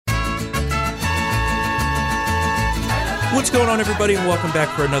What's going on, everybody, and welcome back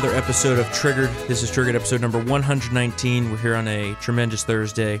for another episode of Triggered. This is Triggered episode number 119. We're here on a tremendous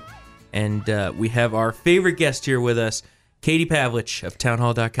Thursday, and we have our favorite guest here with us, Katie Pavlich of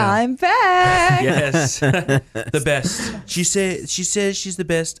townhall.com. I'm back. Yes, the best. She says she's the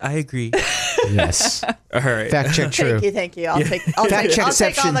best. I agree. Yes. All right. Fact check true. Thank you. I'll take all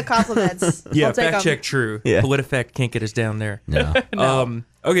the compliments. Yeah, take fact check true. Yeah. PolitiFact can't get us down there. No.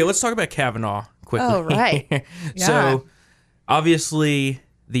 Okay, let's talk about Kavanaugh quickly. Oh, right. Yeah. So, obviously,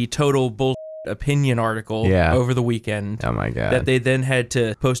 the total bullshit opinion article over the weekend. Oh, my God. That they then had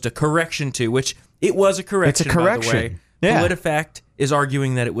to post a correction to, which it was a correction, It's a correction. by the way. Yeah. PolitiFact is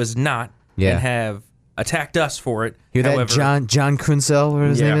arguing that it was not and have attacked us for it. Hear that, John Kunsel, what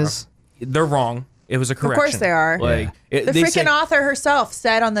his name is? They're wrong. It was a correction. Of course they are. Like, the freaking author herself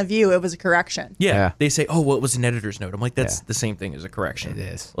said on The View it was a correction. Yeah. They say, oh, well, it was an editor's note. I'm like, that's the same thing as a correction. It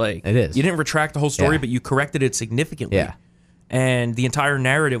is. Like, it is. You didn't retract the whole story, but you corrected it significantly. Yeah. And the entire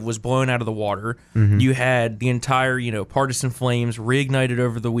narrative was blown out of the water. Mm-hmm. You had the entire, partisan flames reignited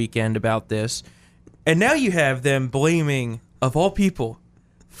over the weekend about this. And now you have them blaming, of all people,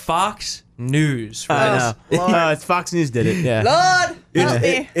 Fox News for this. It's Fox News did it. Yeah. Lord, help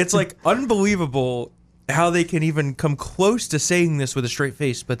me. It's like unbelievable how they can even come close to saying this with a straight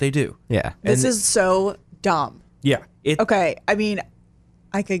face, but they do. Yeah. This is so dumb. Yeah. Okay, I mean,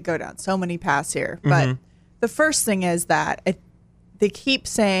 I could go down so many paths here, but the first thing is that they keep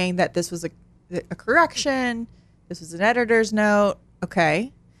saying that this was a correction, this was an editor's note,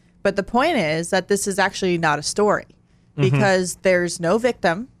 okay, but the point is that this is actually not a story because there's no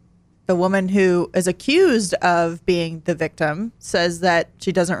victim. The woman who is accused of being the victim says that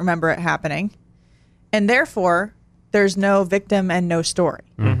she doesn't remember it happening, and therefore there's no victim and no story.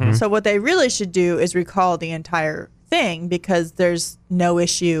 So what they really should do is recall the entire thing because there's no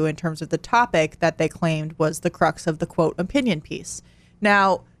issue in terms of the topic that they claimed was the crux of the quote opinion piece.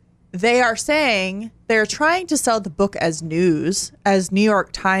 Now, they are saying they're trying to sell the book as news, as New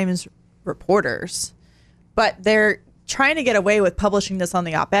York Times reporters, but they're trying to get away with publishing this on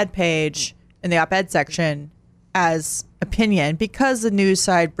the op-ed page in the op-ed section as opinion because the news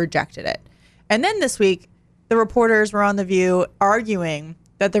side rejected it. And then this week, the reporters were on The View arguing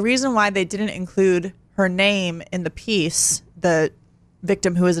that the reason why they didn't include her name in the piece, the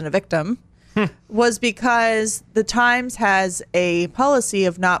victim who isn't a victim, was because the Times has a policy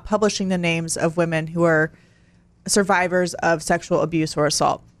of not publishing the names of women who are survivors of sexual abuse or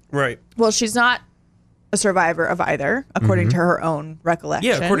assault. Right. Well, she's not a survivor of either, according to her own recollection.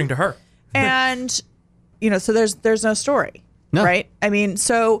 Yeah, according to her. And, so there's no story, right? I mean,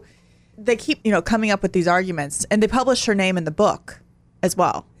 so they keep, coming up with these arguments, and they published her name in the book as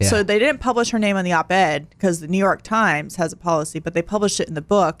well. Yeah. So they didn't publish her name on the op-ed because the New York Times has a policy, but they published it in the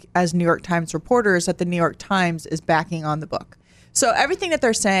book as New York Times reporters that the New York Times is backing on the book. So everything that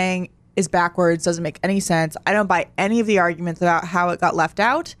they're saying is backwards, doesn't make any sense. I don't buy any of the arguments about how it got left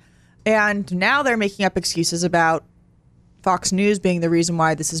out. And now they're making up excuses about Fox News being the reason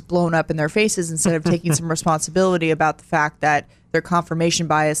why this is blown up in their faces instead of taking some responsibility about the fact that their confirmation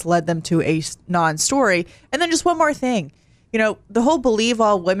bias led them to a non-story. And then just one more thing. The whole believe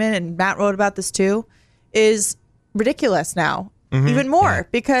all women, and Matt wrote about this too, is ridiculous now, even more,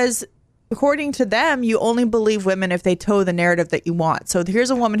 because according to them, you only believe women if they toe the narrative that you want. So here's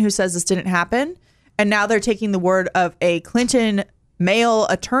a woman who says this didn't happen, and now they're taking the word of a Clinton male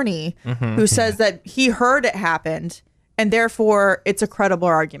attorney who says that he heard it happened, and therefore it's a credible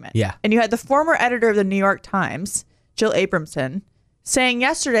argument. Yeah. And you had the former editor of the New York Times, Jill Abramson, saying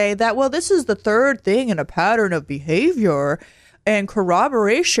yesterday that, well, this is the third thing in a pattern of behavior and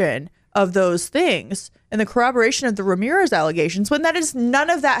corroboration of those things and the corroboration of the Ramirez allegations, when that is, none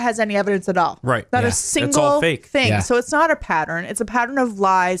of that has any evidence at all. Right. Not a It's single all fake. thing. Yeah. So it's not a pattern. It's a pattern of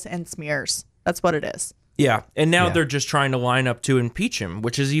lies and smears. That's what it is. Yeah. And now they're just trying to line up to impeach him,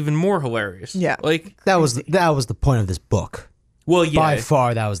 which is even more hilarious. Yeah. Like, That was the point of this book. well, yeah. By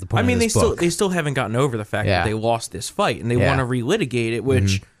far, that was the point of this book. they still haven't gotten over the fact that they lost this fight, and they want to relitigate it,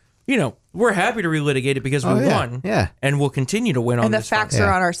 which, we're happy to relitigate it because we won. Yeah. And we'll continue to win on And the this front. facts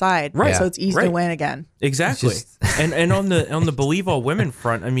are on our side. Right. So it's easy to win again. Exactly. And on the believe all women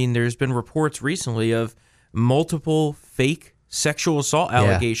front, I mean, there's been reports recently of multiple fake sexual assault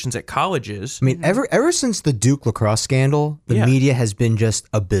allegations at colleges. I mean, ever since the Duke lacrosse scandal, the media has been just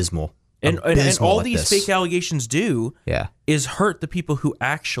abysmal. And Abysmal all at these this. fake allegations do is hurt the people who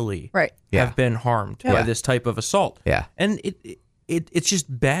actually have been harmed by this type of assault. Yeah. And it's just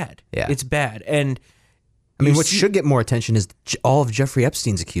bad. Yeah. It's bad. And I mean, what should get more attention is all of Jeffrey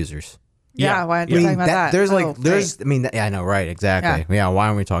Epstein's accusers. Yeah. Why aren't we talking about that? I know, right? Exactly. Yeah. Why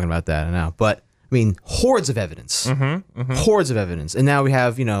aren't we talking about that now? But mean, hordes of evidence. Hordes of evidence. And now we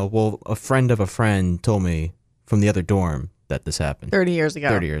have, a friend of a friend told me from the other dorm that this happened. 30 years ago.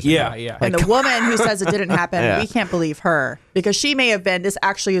 30 years ago. Yeah. And the woman who says it didn't happen, Yeah. we can't believe her because she may have been, this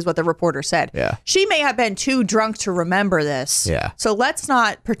actually is what the reporter said. Yeah. She may have been too drunk to remember this. Yeah. So let's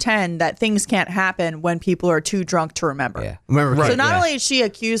not pretend that things can't happen when people are too drunk to remember. Yeah. Remember, So not only did she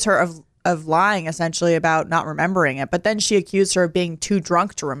accuse her of lying essentially about not remembering it, but then she accused her of being too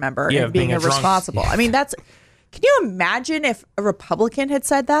drunk to remember Yeah, and being being a drunk. irresponsible. I mean, can you imagine if a Republican had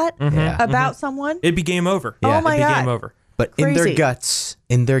said that about someone? It'd be game over. Oh my It'd be God. game over. But in Crazy.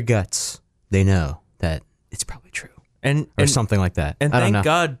 their guts, they know that it's probably true. And Or something like that. And I don't thank know.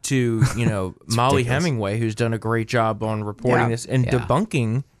 God to, Molly ridiculous. Hemingway, who's done a great job on reporting Yeah. this and Yeah.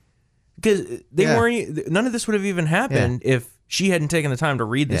 debunking, because none of this would have even happened if she hadn't taken the time to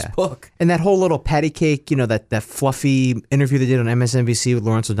read this Yeah. book. And that whole little patty cake, that fluffy interview they did on MSNBC with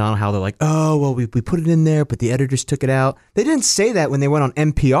Lawrence O'Donnell, how they're like, oh, well, we put it in there, but the editors took it out. They didn't say that when they went on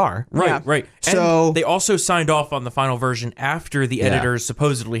NPR. Right, Yeah. right. So- And they also signed off on the final version after the editors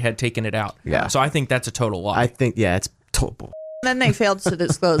supposedly had taken it out. Yeah. So I think that's a total lie. I think, it's total. Then they failed to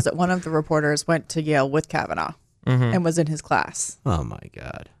disclose that one of the reporters went to Yale with Kavanaugh and was in his class. Oh, my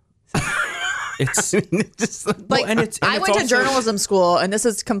God. It's Just Like, and it's I went to also- journalism school, and this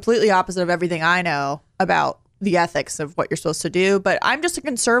is completely opposite of everything I know about the ethics of what you're supposed to do. But I'm just a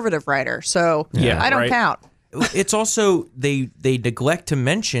conservative writer, so Yeah, I don't right. count. it's also they neglect to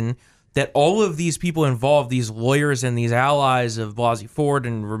mention that all of these people involved, these lawyers and these allies of Blasey Ford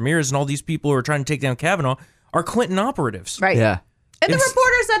and Ramirez and all these people who are trying to take down Kavanaugh are Clinton operatives. Right. Yeah. And the It's-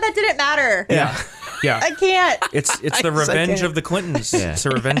 reporter said that didn't matter. Yeah. Yeah. I can't. It's the revenge of the Clintons. Yeah. It's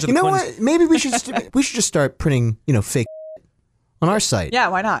a revenge of You the know Clintons. what? Maybe we should just start printing, fake on our site. Yeah,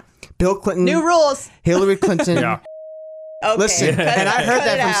 why not? Bill Clinton, New rules. Hillary Clinton. Yeah. Okay. Listen, cut and it- I heard cut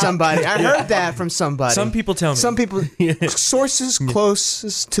that it from out. somebody. I heard that from somebody. Some people tell me. Some people, sources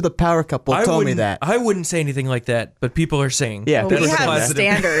closest to the power couple told me wouldn't- that. I wouldn't say anything like that, but people are saying. Yeah, Well, that we is have positive.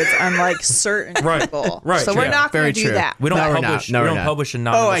 standards, unlike certain Right, people. right, So we're yeah. not going Very to do true. that. We don't No, we're publish. not. No, we we're don't not. publish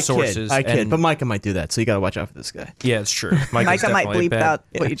anonymous I sources. kid. I kid. and- But Micah might do that, so you got to watch out for this guy. yeah, it's true. Micah's Micah might definitely bleep bad. out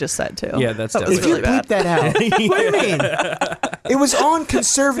what you just said too. Yeah, that's that was If definitely really you bad. bleep that out, what do you mean? It was on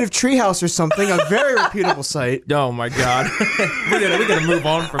Conservative Treehouse or something, a very reputable site. Oh my God, we gotta move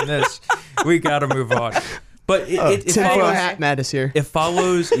on from this. We gotta move on. But it Tinfoil follows, hat Matt is here. it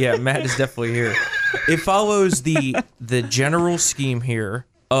follows. Yeah, Matt is definitely here. It follows the general scheme here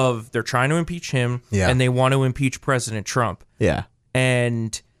of they're trying to impeach him, Yeah. and they want to impeach President Trump, Yeah.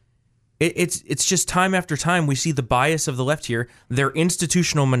 and it's just time after time we see the bias of the left here, their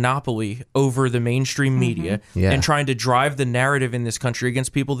institutional monopoly over the mainstream media, Yeah. and trying to drive the narrative in this country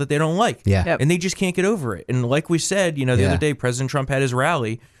against people that they don't like. Yeah. Yep. And they just can't get over it. And like we said, the Yeah. other day, President Trump had his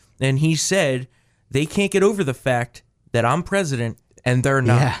rally, and he said they can't get over the fact that I'm president and they're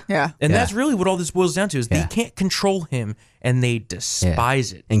not. Yeah. Yeah. And Yeah. that's really what all this boils down to is Yeah. they can't control him and they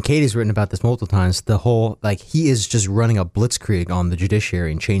despise it. And Katie's written about this multiple times. The whole, he is just running a blitzkrieg on the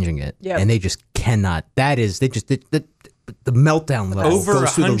judiciary and changing it. Yep. And they just cannot. That is, the meltdown level Over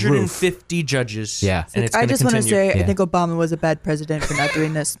goes through the roof. 150 judges. Yeah. And it's I going just to want to continue. say, Yeah. I think Obama was a bad president for not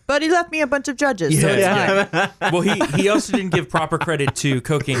doing this, but he left me a bunch of judges, so it's fine. Well, he also didn't give proper credit to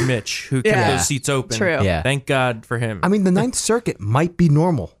Cocaine Mitch, who kept Yeah. those seats open. True. Yeah. Thank God for him. I mean, the Ninth Circuit might be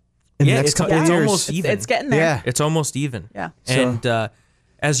normal in the Yeah, next it's- couple of it's years. almost even. It's getting there. Yeah. It's almost even. Yeah. And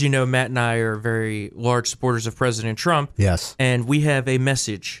as you know, Matt and I are very large supporters of President Trump. Yes. And we have a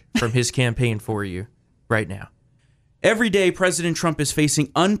message from his campaign for you right now. Every day, President Trump is facing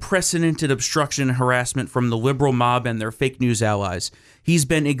unprecedented obstruction and harassment from the liberal mob and their fake news allies. He's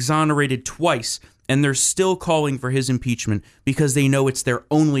been exonerated twice, and they're still calling for his impeachment because they know it's their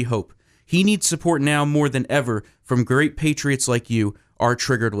only hope. He needs support now more than ever from great patriots like you, our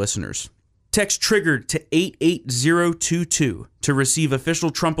Triggered listeners. Text TRIGGERED to 88022 to receive official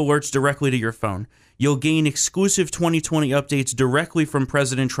Trump alerts directly to your phone. You'll gain exclusive 2020 updates directly from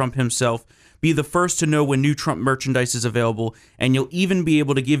President Trump himself, be the first to know when new Trump merchandise is available, and you'll even be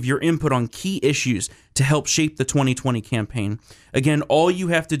able to give your input on key issues to help shape the 2020 campaign. Again, all you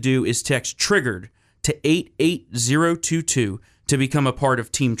have to do is text TRIGGERED to 88022 to become a part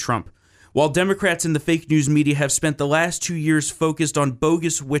of Team Trump. While Democrats and the fake news media have spent the last 2 years focused on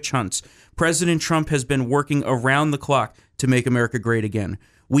bogus witch hunts, President Trump has been working around the clock to make America great again.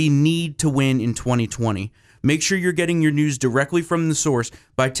 We need to win in 2020. Make sure you're getting your news directly from the source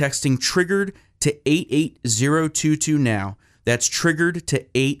by texting TRIGGERED to 88022 now. That's TRIGGERED to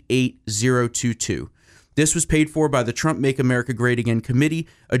 88022. This was paid for by the Trump Make America Great Again Committee,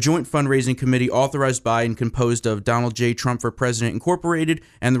 a joint fundraising committee authorized by and composed of Donald J. Trump for President Incorporated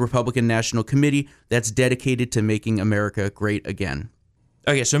and the Republican National Committee that's dedicated to making America great again.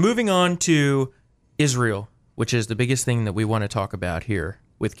 Okay, so moving on to Israel, which is the biggest thing that we want to talk about here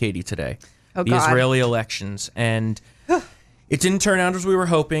with Katie today. Oh, the God. Israeli elections. And it didn't turn out as we were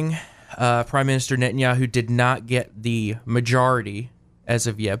hoping. Prime Minister Netanyahu did not get the majority as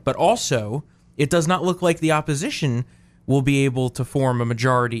of yet, but also it does not look like the opposition will be able to form a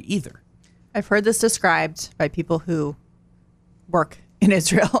majority either. I've heard this described by people who work in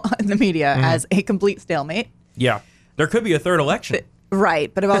Israel in the media as a complete stalemate. Yeah. There could be a third election.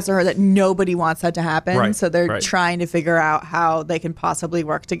 Right. But I've also heard that nobody wants that to happen. Right, So they're right. trying to figure out how they can possibly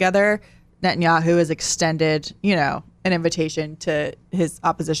work together. Netanyahu has extended, an invitation to his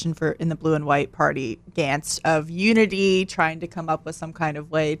opposition in the Blue and White Party, Gantz, of unity, trying to come up with some kind of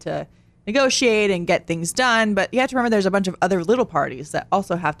way to negotiate and get things done. But you have to remember there's a bunch of other little parties that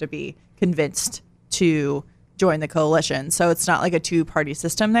also have to be convinced to join the coalition. So it's not like a two-party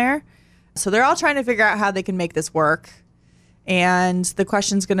system there. So they're all trying to figure out how they can make this work. And the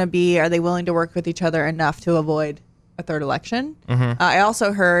question's going to be, are they willing to work with each other enough to avoid a third election? I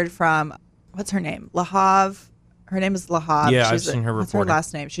also heard from, what's her name? Lahav. Her name is Lahav. Yeah, I've seen her What's her reporting.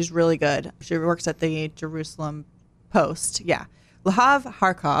 last name? She's really good. She works at the Jerusalem Post. Yeah. Lahav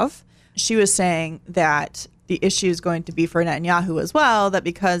Harkov. She was saying that the issue is going to be for Netanyahu as well, that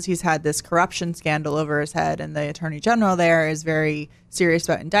because he's had this corruption scandal over his head and the attorney general there is very serious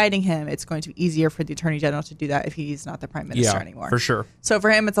about indicting him, it's going to be easier for the attorney general to do that if he's not the prime minister anymore. For sure. So for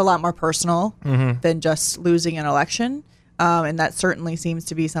him, it's a lot more personal than just losing an election. And that certainly seems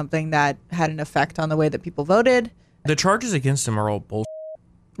to be something that had an effect on the way that people voted. The charges against him are all bullshit.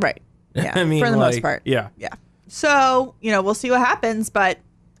 Right. Yeah. I mean, for the most like, part. yeah. Yeah. So, we'll see what happens. But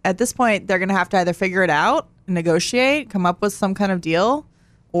at this point, they're going to have to either figure it out, negotiate, come up with some kind of deal,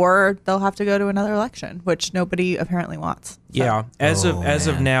 or they'll have to go to another election, which nobody apparently wants. So- Yeah. As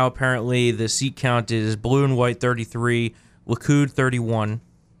of now, apparently the seat count is Blue and White 33, Likud 31,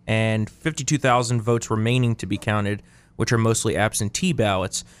 and 52,000 votes remaining to be counted, which are mostly absentee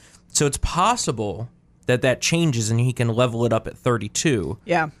ballots. So it's possible that changes and he can level it up at 32.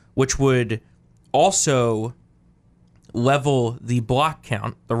 Yeah. Which would also level the block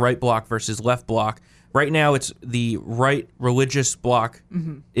count, the right block versus left block. Right now, it's the right religious block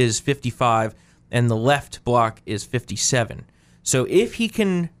is 55, and the left block is 57. So if he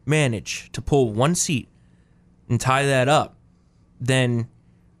can manage to pull one seat and tie that up, then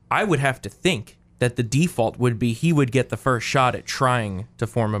I would have to think that the default would be he would get the first shot at trying to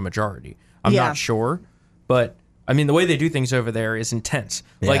form a majority. I'm Yeah. not sure, but I mean, the way they do things over there is intense.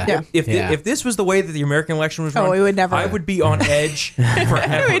 Like, Yeah. if this was the way that the American election was run, we would never- I would be on edge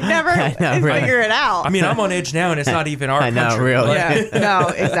forever. We'd never right. figure it out. I mean, I'm on edge now, and it's not even our I know, country. really. Like, yeah. No,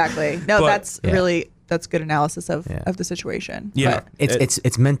 exactly. No, But- that's that's good analysis of Yeah. the situation. Yeah. But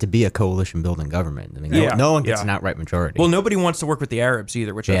It's meant to be a coalition building government. I mean, Yeah, no one gets yeah. an outright majority. Well, nobody wants to work with the Arabs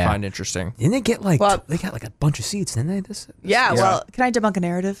either, which I Yeah. find interesting. didn't they get Well- they got like a bunch of seats, didn't they? This yeah, well, can I debunk a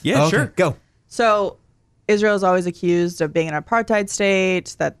narrative? Yeah, Okay, sure. go. So Israel is always accused of being an apartheid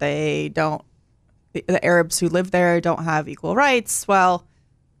state, that the Arabs who live there don't have equal rights. Well,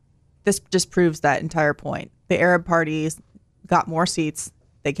 this just proves that entire point. The Arab parties got more seats.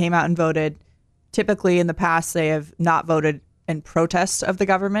 They came out and voted. Typically in the past, they have not voted in protest of the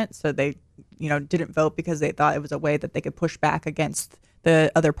government. So they, didn't vote because they thought it was a way that they could push back against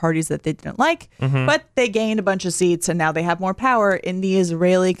the other parties that they didn't like. But they gained a bunch of seats and now they have more power in the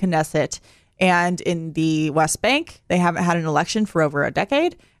Israeli Knesset. And in the West Bank, they haven't had an election for over a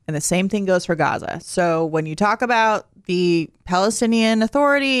decade. And the same thing goes for Gaza. So when you talk about the Palestinian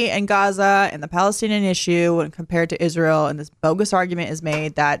Authority and Gaza and the Palestinian issue when compared to Israel, and this bogus argument is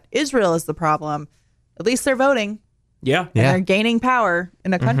made that Israel is the problem, at least they're voting Yeah. and Yeah. they're gaining power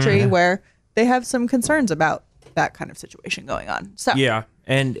in a country where they have some concerns about that kind of situation going on. So Yeah.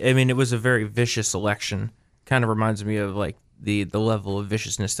 And I mean, it was a very vicious election. Kind of reminds me of like the level of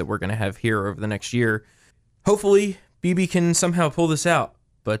viciousness that we're going to have here over the next year. Hopefully, Bibi can somehow pull this out.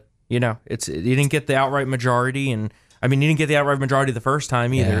 But, he didn't get the outright majority. And I mean, he didn't get the outright majority the first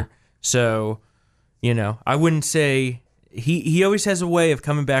time either. Yeah. So, I wouldn't say he always has a way of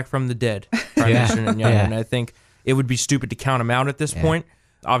coming back from the dead. Prime Minister Netanyahu. Yeah. And I think it would be stupid to count him out at this point.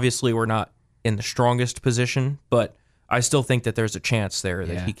 Obviously, we're not in the strongest position, but I still think that there's a chance there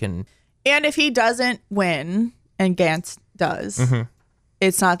that he can. And if he doesn't win, and Gantz does,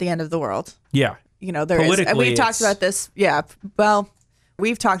 it's not the end of the world. Yeah. There is. And Politically, we've talked it's- about this. Yeah. Well,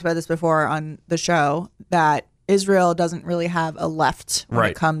 we've talked about this before on the show that Israel doesn't really have a left when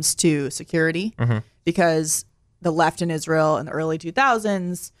Right. it comes to security because the left in Israel in the early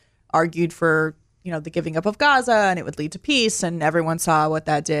 2000s argued for, the giving up of Gaza and it would lead to peace. And everyone saw what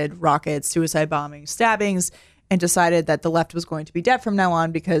that did, rockets, suicide bombings, stabbings, and decided that the left was going to be dead from now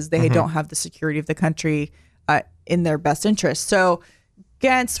on because they don't have the security of the country in their best interest. So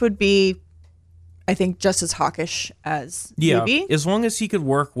Gantz would be, I think, just as hawkish as Yeah, Bibi. as long as he could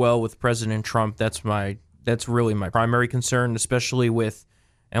work well with President Trump, that's really my primary concern, especially with,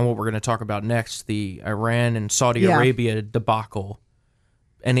 and what we're going to talk about next, the Iran and Saudi Yeah. Arabia debacle.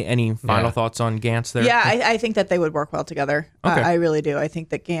 Any final thoughts on Gantz there? Yeah, I think that they would work well together. Okay. I really do. I think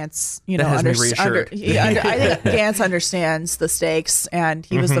that Gantz, That has me reassured. I think Gantz understands the stakes, and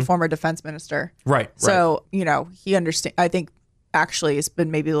he was the former defense minister. Right. So, he understands. I think actually has been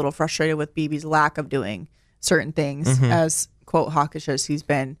maybe a little frustrated with Bibi's lack of doing certain things, as, quote, hawkish as he's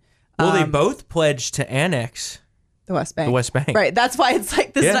been. Well, they both pledged to annex The West Bank. the West Bank. Right. That's why it's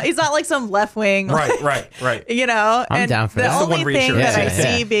like this. Yeah. He's not like some left wing. Right. I'm down for the that. That's the only one thing that I reassurance.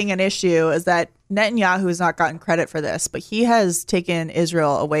 see being an issue is that Netanyahu has not gotten credit for this, but he has taken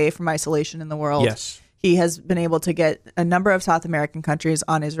Israel away from isolation in the world. Yes. He has been able to get a number of South American countries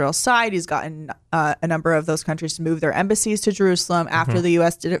on Israel's side. He's gotten a number of those countries to move their embassies to Jerusalem after the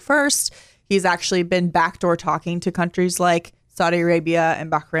U.S. did it first. He's actually been backdoor talking to countries like Saudi Arabia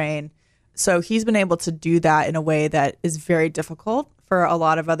and Bahrain. So he's been able to do that in a way that is very difficult for a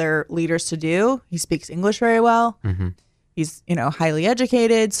lot of other leaders to do. He speaks English very well. He's, highly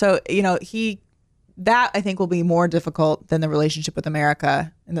educated. So, that I think will be more difficult than the relationship with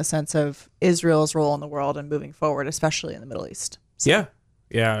America in the sense of Israel's role in the world and moving forward, especially in the Middle East. Yeah.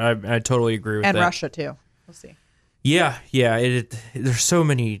 I totally agree with And that. Russia too. We'll see. Yeah. There's so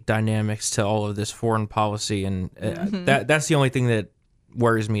many dynamics to all of this foreign policy, and that's the only thing that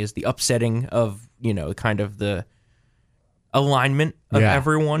worries me is the upsetting of kind of the alignment of Yeah.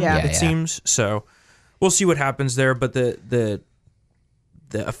 everyone. Yeah. It seems so. We'll see what happens there, but the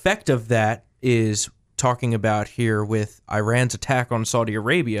effect of that is talking about here with Iran's attack on Saudi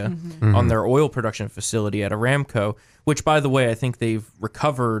Arabia on their oil production facility at Aramco, which, by the way, I think they've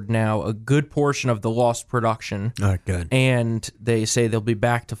recovered now a good portion of the lost production. Oh, good. And they say they'll be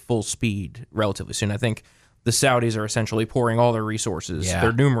back to full speed relatively soon. I think the Saudis are essentially pouring all their resources, Yeah.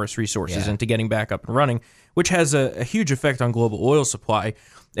 their numerous resources, Yeah. into getting back up and running, which has a huge effect on global oil supply.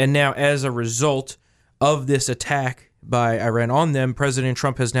 And now, as a result of this attack by Iran on them, President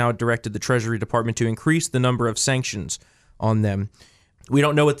Trump has now directed the Treasury Department to increase the number of sanctions on them. We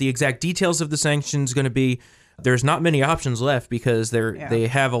don't know what the exact details of the sanctions going to be. There's not many options left because they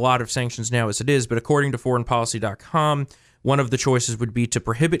have a lot of sanctions now as it is, but according to foreignpolicy.com, one of the choices would be to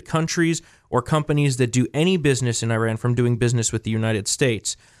prohibit countries or companies that do any business in Iran from doing business with the United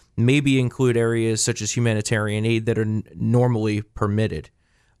States, maybe include areas such as humanitarian aid that are normally permitted.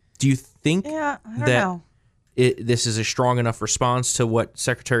 Do you think Yeah, I don't that know. this is a strong enough response to what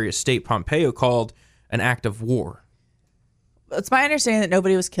Secretary of State Pompeo called an act of war? It's my understanding that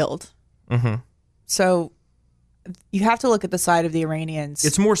nobody was killed. So you have to look at the side of the Iranians.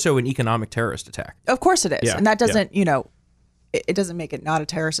 It's more so an economic terrorist attack. Of course it is. Yeah, And that doesn't, it doesn't make it not a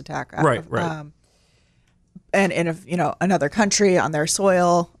terrorist attack. Right. And in another country on their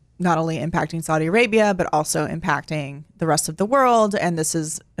soil, not only impacting Saudi Arabia, but also impacting the rest of the world. And this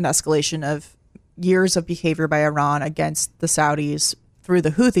is an escalation of years of behavior by Iran against the Saudis through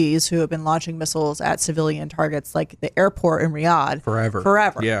the Houthis, who have been launching missiles at civilian targets like the airport in Riyadh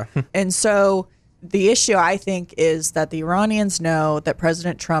forever. Yeah. And so the issue, I think, is that the Iranians know that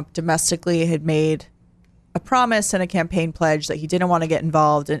President Trump domestically had made a promise and a campaign pledge that he didn't want to get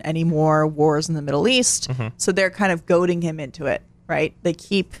involved in any more wars in the Middle East. So they're kind of goading him into it, right? They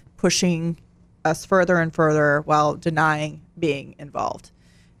keep pushing us further and further while denying being involved.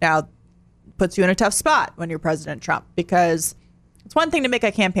 Now, puts you in a tough spot when you're President Trump, because it's one thing to make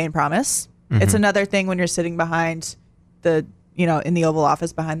a campaign promise. It's another thing when you're sitting behind the, in the Oval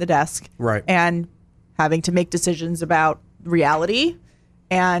Office behind the desk. Right. And having to make decisions about reality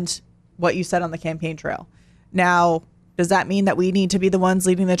and what you said on the campaign trail. Now, does that mean that we need to be the ones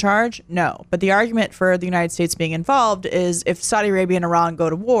leading the charge? No. But the argument for the United States being involved is if Saudi Arabia and Iran go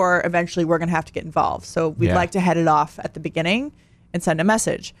to war, eventually we're going to have to get involved. So we'd like to head it off at the beginning and send a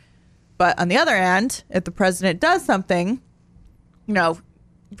message. But on the other hand, if the president does something,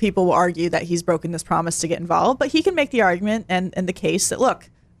 people will argue that he's broken this promise to get involved. But he can make the argument and the case that, look,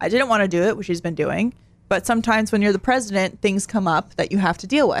 I didn't want to do it, which he's been doing. But sometimes when you're the president, things come up that you have to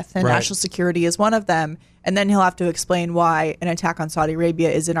deal with. And national security is one of them. And then he'll have to explain why an attack on Saudi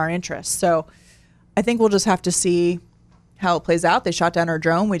Arabia is in our interest. So I think we'll just have to see how it plays out. They shot down our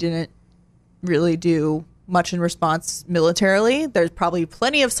drone. We didn't really do much in response militarily. There's probably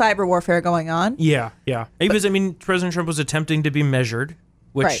plenty of cyber warfare going on. Yeah, yeah. Because I mean, President Trump was attempting to be measured,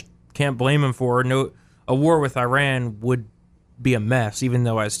 which Right. can't blame him for. No, a war with Iran would be a mess, even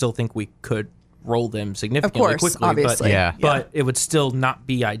though I still think we could roll them significantly Of course, quickly. obviously. But, Yeah. but it would still not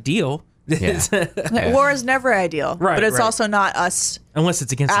be ideal. Yeah. War is never ideal, Right, but it's right. also not us Unless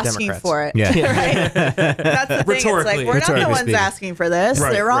it's against the asking Democrats. for it. Yeah. Right? That's the thing. It's Rhetorically. like we're not the Rhetorically ones speaking. asking for this.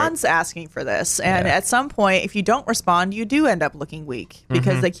 Right, Iran's asking for this. And Yeah. at some point, if you don't respond, you do end up looking weak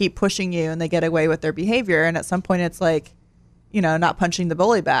because they keep pushing you and they get away with their behavior. And at some point, it's like, not punching the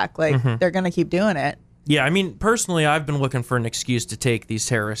bully back. Like they're going to keep doing it. Yeah, I mean, personally, I've been looking for an excuse to take these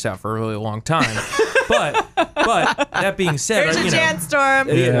terrorists out for a really long time. but that being said, Here's your chance, Storm.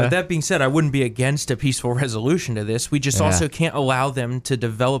 Yeah. That being said, I wouldn't be against a peaceful resolution to this. We just also can't allow them to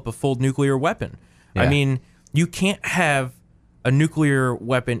develop a full nuclear weapon. I Yeah. mean, you can't have a nuclear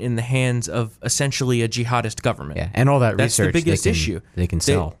weapon in the hands of essentially a jihadist government. Yeah, and all that That's research the biggest they can, issue. they can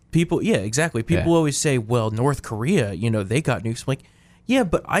sell. People, yeah, exactly. People Yeah. always say, well, North Korea, they got nukes. I'm like, yeah,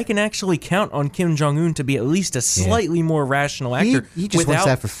 but I can actually count on Kim Jong-un to be at least a slightly more rational actor. He just wants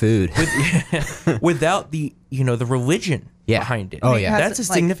that for food. without the the religion Yeah. behind it. Oh, yeah. That's a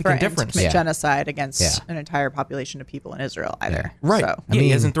Hasn't, significant threatened difference. to commit Yeah. genocide against Yeah. an entire population of people in Israel either. Right. So, Yeah, he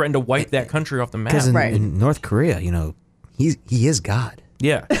mean, hasn't threatened to wipe that country off the map. Because Right. in North Korea, he is God.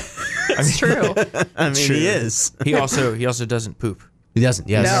 Yeah. it's true. I mean, True. he is. He also doesn't poop. He doesn't.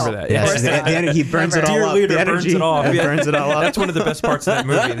 Yes. No, Remember that, Yes. of course not. He burns it Never. all Dear up. leader The burns energy, it off. Yeah. burns it all up. That's one of the best parts of that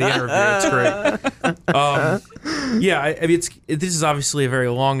movie, the interview. It's great. Yeah, I mean, this is obviously a very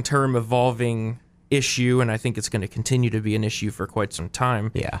long-term evolving issue, and I think it's going to continue to be an issue for quite some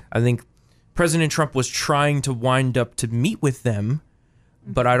time. Yeah. I think President Trump was trying to wind up to meet with them,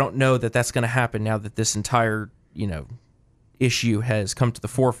 but I don't know that that's going to happen now that this entire, issue has come to the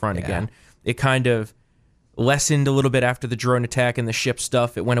forefront again. It kind of lessened a little bit after the drone attack and the ship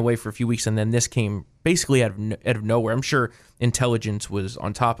stuff. It went away for a few weeks, and then this came basically out of nowhere. I'm sure intelligence was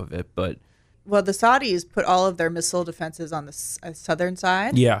on top of it, but Well, the Saudis put all of their missile defenses on the southern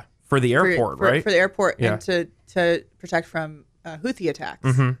side. yeah, for the airport, right? For the airport Yeah. and to protect from Houthi attacks.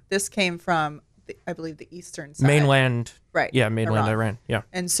 This came from, I believe, the eastern side. Mainland, Right. Yeah, mainland Iran. Yeah,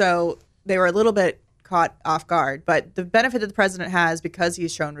 And so they were a little bit caught off guard. But the benefit that the president has, because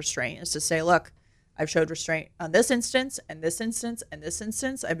he's shown restraint, is to say, look, I've showed restraint on this instance and this instance and this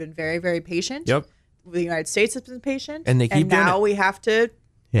instance. I've been very, very patient. Yep. The United States has been patient. And they keep doing now it. we have to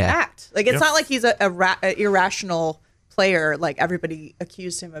Yeah. act. Like, it's Yep. not like he's a irrational player like everybody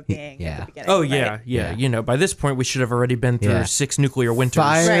accused him of being at the beginning. Oh right? yeah. By this point, we should have already been through Yeah. 6 nuclear winters.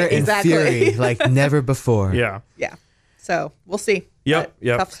 Fire Right, and exactly. fury like never before. Yeah. Yeah. So we'll see. Yep, But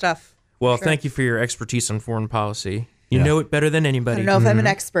yep. Tough stuff. Well, Sure. thank you for your expertise on foreign policy. You Yeah. know it better than I anybody. don't know if I'm an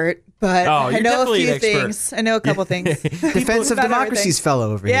expert, but Oh, I you're know a definitely few an expert. things. I know a couple things. Defense of Not Democracies everything.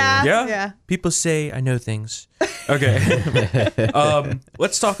 fellow over Yeah. here. Yeah? People say I know things. Okay.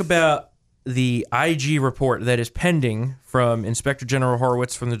 Let's talk about the IG report that is pending from Inspector General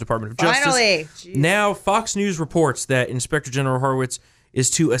Horowitz from the Department of Justice. Finally. Jeez. Now, Fox News reports that Inspector General Horowitz is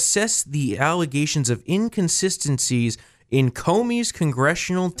to assess the allegations of inconsistencies in Comey's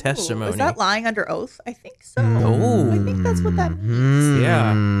congressional testimony. Was that lying under oath? I think so. Oh. I think that's what that means.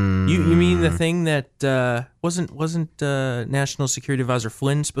 Yeah, you mean the thing that wasn't National Security Advisor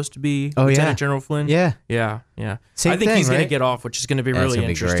Flynn supposed to be Oh, yeah. Lieutenant General Flynn? Yeah. yeah. Same I think thing, he's going to right? get off, which is going to be Yeah, it's really gonna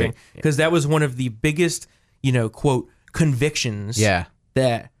be interesting great. because that was one of the biggest, quote convictions. Yeah.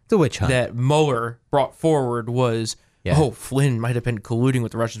 that The witch hunt. that Mueller brought forward was, Yeah. oh, Flynn might have been colluding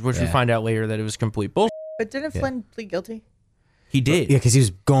with the Russians, which we Yeah. find out later that it was complete bullshit. But didn't Flynn plead guilty? He did. Yeah, because he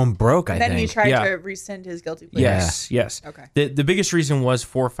was going broke, I And then think. he tried Yeah. to rescind his guilty plea. Yes. Okay. The biggest reason was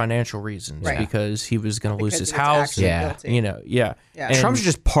for financial reasons Right. because he was going to lose Because his he was house. actually Yeah. guilty. Yeah. Yeah. And- Trump should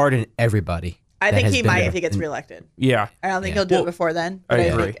just pardon everybody. I that think has he been might there. if he gets reelected. Yeah. I don't think Yeah. he'll do Well, it before then. I But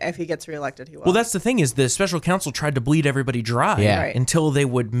agree. think if he gets reelected, he will. Well, that's the thing is the special counsel tried to bleed everybody dry Yeah. Right. until they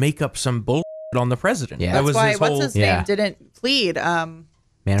would make up some bullshit on the president. Yeah. That That's was why his what's whole. his Yeah. name didn't plead.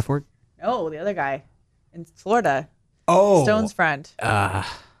 Manafort? No, the other guy in Florida, Oh. Stone's friend,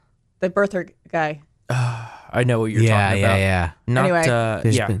 the birther guy. I know what you're yeah, talking about. yeah. Not,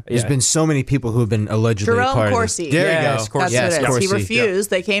 Anyway. There's been so many people who have been allegedly Jerome part Corsi. of this. There Yes, you go. Corsi. That's Yes, what it is. He Corsi. refused.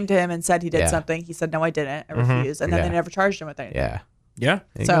 They came to him and said he did Yeah. something. He said, "No, I didn't. I refused." And then Yeah. they never charged him with anything. Yeah. Yeah.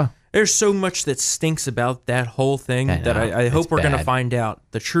 There you So go. There's so much that stinks about that whole thing I that know. I hope It's we're going to bad. find out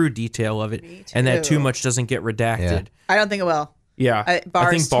the true detail of it Me and that too. too much doesn't get redacted. I don't think it will. Yeah. I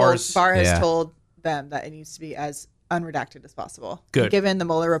Barr think Barr's. has Yeah. told them that it needs to be as unredacted as possible. Good. And given the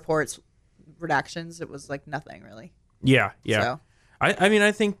Mueller report's redactions, it was like nothing really. Yeah. So. I mean,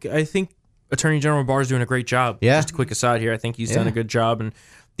 I think Attorney General Barr is doing a great job. Yeah. Just a quick aside here. I think he's done Yeah. a good job. And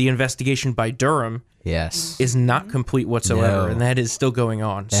the investigation by Durham Yes. is not complete whatsoever. No. And that is still going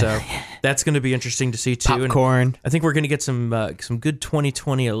on. So that's going to be interesting to see, too. Popcorn. And I think we're going to get some good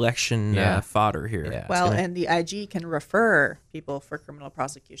 2020 election Yeah. fodder here. Yeah. Well, and the IG can refer people for criminal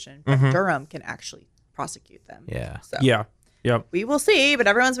prosecution, but Durham can actually prosecute them. Yeah. So Yeah. Yep. we will see, but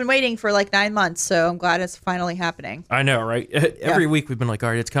everyone's been waiting for like 9 months, so I'm glad it's finally happening. I know, right? Every week we've been like, all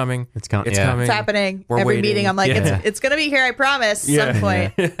right, it's coming. It's com- It's yeah. coming. It's happening. We're Every waiting. meeting, I'm like, Yeah. it's going to be here, I promise, Yeah. some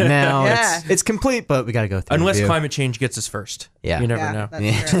point. Now Yeah. it's complete, but we got to go through. Unless review. climate change gets us first. Yeah. You never Yeah, know.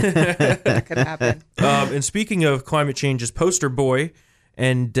 that's true. That could happen. And speaking of climate change's poster boy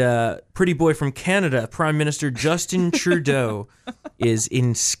and pretty boy from Canada, Prime Minister Justin Trudeau is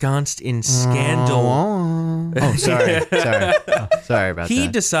ensconced in scandal. Oh, sorry. Sorry about He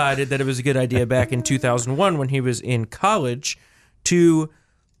that. decided that it was a good idea back in 2001 when he was in college to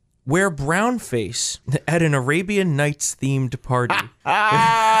wear brown face at an Arabian Nights themed party.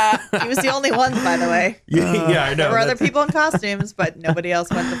 He was the only one, by the way. Yeah, I know. There were other That's- people in costumes, but nobody else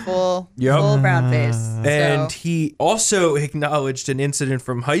went the full Yep. brown face. And So, he also acknowledged an incident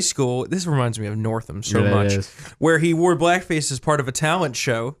from high school. This reminds me of Northam so Yeah, it much, is. where he wore blackface as part of a talent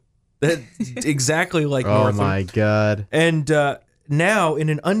show. That's exactly like Oh Northam. my god. And now, in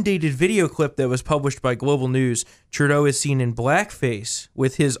an undated video clip that was published by Global News, Trudeau is seen in blackface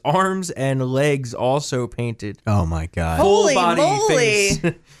with his arms and legs also painted. Oh my god. Holy body moly. face.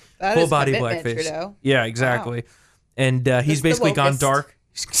 that Full is body commitment, blackface. Trudeau. Yeah, exactly. And he's This is the basically gone wokest. dark.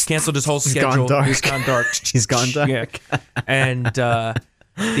 He's canceled his whole He's schedule. gone dark. He's gone dark. He's gone dark. Yeah. And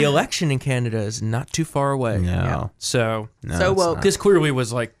the election in Canada is not too far away. No. So No, So it's woke. not. this clearly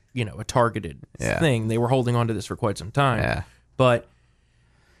was like, a targeted Yeah. thing. They were holding on to this for quite some time. Yeah. But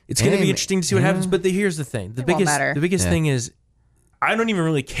it's going to Hey, be interesting to see what happens. But here's the thing: the It won't biggest, matter. the biggest Yeah. thing is, I don't even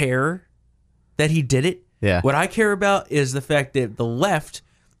really care that he did it. Yeah. What I care about is the fact that the left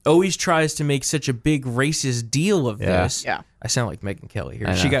always tries to make such a big racist deal of Yeah. this. Yeah. I sound like Megyn Kelly here.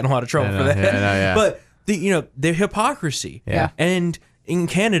 I She know. got in a lot of trouble I for know, that. yeah, I know, yeah. But the hypocrisy. Yeah. And in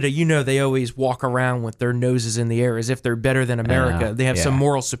Canada, they always walk around with their noses in the air as if they're better than America. They have some Yeah.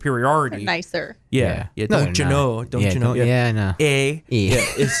 moral superiority. Nicer. Yeah. Yeah. No, Don't you they're know? not. Don't Yeah, you know? don't- yeah, I know. Yeah.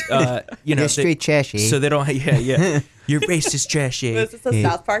 It's You're they- straight trash, eh? so they don't. Yeah. You're racist, trash. Is this a Yeah.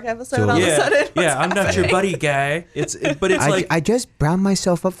 South Park episode So- all of a Yeah. sudden? Yeah. I'm not your buddy guy. But it's like I just browned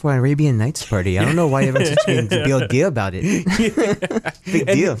myself up for an Arabian Nights party. I don't know why everyone's such a big deal about it. Big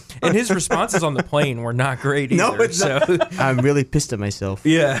deal. and his responses on the plane were not great either. No, it's not. so, I'm really pissed at myself.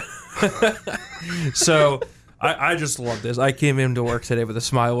 yeah. So I just love this. I came into work today with a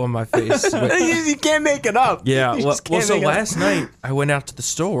smile on my face. You can't make it up. Yeah. You Well, just can't so make it up. last night I went out to the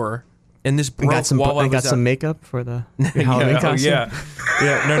store and this I broke got some. while I I was got out. some makeup for the Halloween Yeah, oh, costume.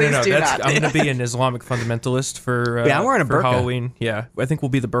 yeah. No. Please do That's not. I'm gonna be an Islamic fundamentalist for Yeah, I'm wearing a for burqa. Halloween. Yeah, I think we'll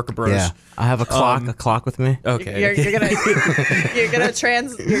be the Burqa Bros. Yeah. I have a clock with me. Okay. You're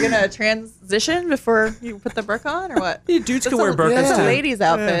gonna transition before you put the burqa on, or what? Yeah, dudes can wear That's burqas a too. lady's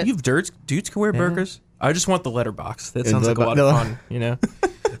outfit. You have dudes can wear burqas. I just want the letterbox. That sounds like a the- lot the- of fun,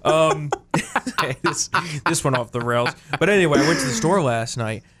 this went off the rails. But anyway, I went to the store last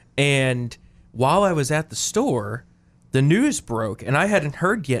night, and while I was at the store, the news broke, and I hadn't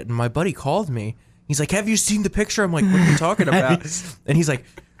heard yet. And my buddy called me. He's like, "Have you seen the picture?" I'm like, "What are you talking about?" And he's like,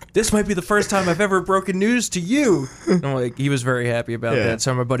 "This might be the first time I've ever broken news to you." And I'm like, he was very happy about Yeah. that.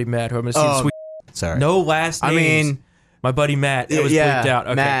 So my buddy Matt, who I'm gonna see this week. Sorry. No last names. I mean, my buddy Matt. It was yeah, bleeped out.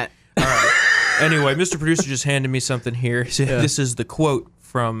 Okay. Matt. All right. Anyway, Mr. Producer just handed me something here. This is the quote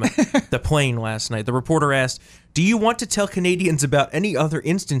from the plane last night. The reporter asked, "Do you want to tell Canadians about any other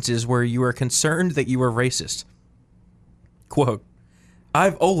instances where you are concerned that you were racist?" Quote,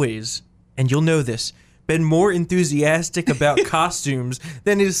 "I've always, and you'll know this, been more enthusiastic about costumes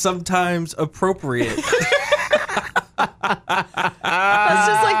than is sometimes appropriate." That's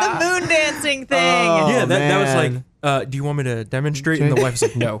just like the moon dancing thing. Yeah, that was man. like, "Do you want me to demonstrate?" And the wife's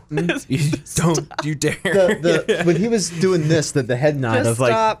like, "No, don't you dare." When he was doing this, the head nod Just of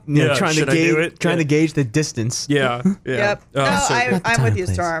like stop. Yeah, should I do it? trying Yeah. to gauge the distance. Yeah, yeah. Yep. Oh, No, so good. I'm time with and you,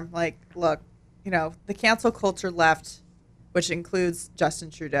 place. Storm. Like, look, the cancel culture left, which includes Justin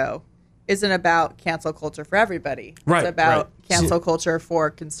Trudeau, isn't about cancel culture for everybody. Right, It's about right. cancel culture for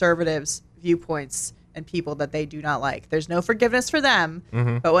conservatives' viewpoints and people that they do not like. There's no forgiveness for them.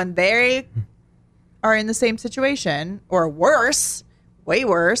 Mm-hmm. But when they are in the same situation, or worse, way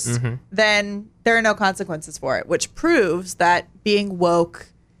worse, Mm-hmm. then there are no consequences for it, which proves that being woke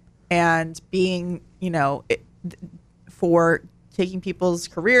and being, for taking people's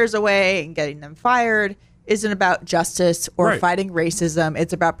careers away and getting them fired isn't about justice or Right. fighting racism.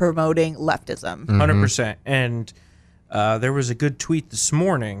 It's about promoting leftism. 100%. And there was a good tweet this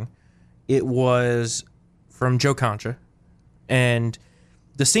morning. It was from Joe Concha. And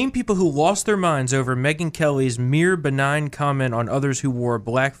the same people who lost their minds over Megyn Kelly's mere benign comment on others who wore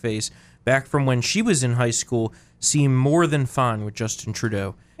blackface back from when she was in high school seem more than fine with Justin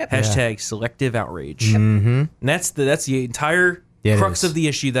Trudeau. Hashtag selective outrage. And that's the entire Yeah, it crux is. of the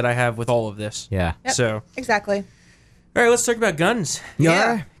issue that I have with all of this. Yeah. Yep. So, Exactly. all right, let's talk about guns.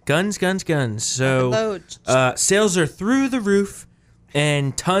 Yeah. Guns. So, Loads. sales are through the roof,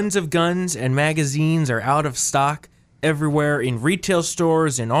 and tons of guns and magazines are out of stock everywhere in retail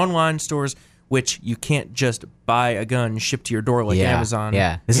stores and online stores, which you can't just buy a gun shipped to your door like Amazon.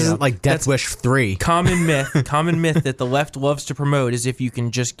 Yeah. This You isn't know, like Death Wish 3. common myth that the left loves to promote is if you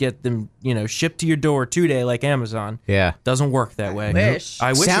can just get them, shipped to your door 2 day like Amazon. Yeah. Doesn't work that way. Wish.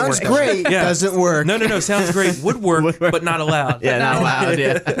 I wish Sounds it worked. great. Yeah. Doesn't work. No. Sounds great. Would work, but not allowed. Yeah, not allowed.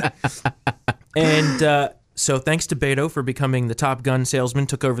 Yeah. And so thanks to Beto for becoming the top gun salesman,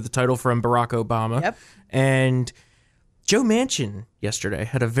 took over the title from Barack Obama. Yep. And Joe Manchin yesterday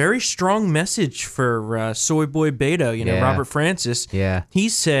had a very strong message for Soy Boy Beto, Yeah. Robert Francis. Yeah. He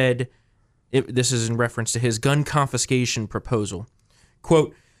said, this is in reference to his gun confiscation proposal.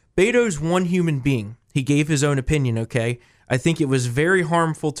 Quote, Beto's one human being. He gave his own opinion, okay? I think it was very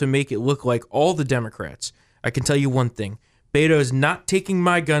harmful to make it look like all the Democrats. I can tell you one thing. Beto's not taking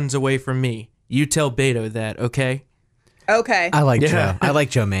my guns away from me. You tell Beto that, okay? Okay. I like Yeah. Joe. I like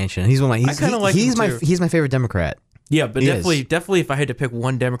Joe Manchin. He's one of my. I kinda like him too. He's my favorite Democrat. Yeah, but He definitely if I had to pick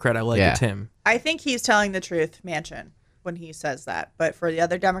one Democrat I like, Yeah. it's him. I think he's telling the truth, Manchin, when he says that. But for the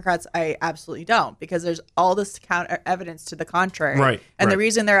other Democrats, I absolutely don't, because there's all this counter evidence to the contrary. Right, And the right.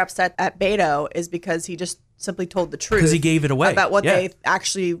 reason they're upset at Beto is because he just simply told the truth. 'Cause he gave it away. About what Yeah. they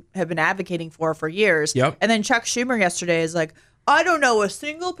actually have been advocating for years. Yep. And then Chuck Schumer yesterday is like, I don't know a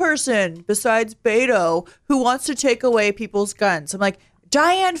single person besides Beto who wants to take away people's guns. I'm like,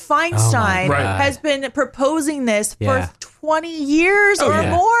 Dianne Feinstein God. has been proposing this Yeah. for 20 years or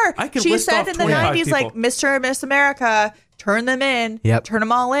yeah. more. I could She list said off in the 25 90s, like, people. Mr. and Miss America, turn them in, Yep. turn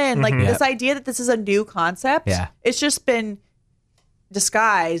them all in. Like, this Yep. idea that this is a new concept, Yeah. it's just been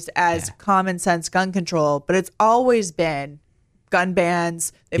disguised as common sense gun control, but it's always been gun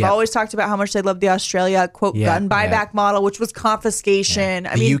bans. They've Yep. always talked about how much they love the Australia, quote, Yeah, gun buyback model, which was confiscation.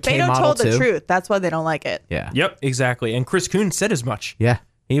 I The mean, UK Beto model, told the too. truth. That's why they don't like it. Yeah. Yep, exactly. And Chris Coons said as much. Yeah.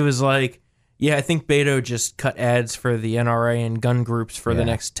 He was like, yeah, I think Beto just cut ads for the NRA and gun groups for the Yeah.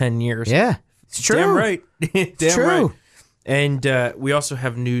 next 10 years. Yeah. It's true. Damn right. Damn true. right. And we also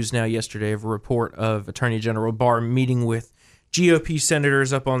have news now yesterday of a report of Attorney General Barr meeting with GOP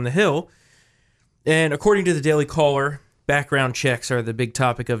senators up on the Hill. And according to the Daily Caller, background checks are the big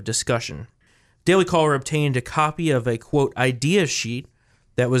topic of discussion. Daily Caller obtained a copy of a, quote, idea sheet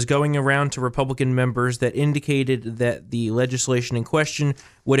that was going around to Republican members that indicated that the legislation in question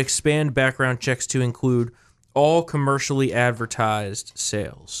would expand background checks to include all commercially advertised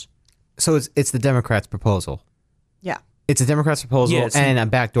sales. So it's the Democrats' proposal. Yeah. It's a Democrats' proposal Yeah, it's- and a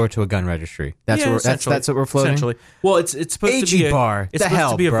backdoor to a gun registry. That's Yeah, what that's what we're floating. Essentially. Well, it's supposed to be AG Barr. It's The supposed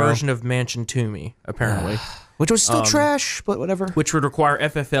hell, to be a bro. version of Manchin Toomey, apparently, Which was still trash, but whatever. which would require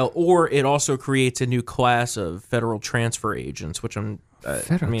FFL, or it also creates a new class of federal transfer agents, which I'm.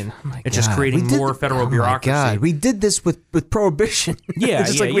 I mean, Oh my it's just God. creating We did more th- federal oh my bureaucracy. God. We did this with prohibition. Yeah, it's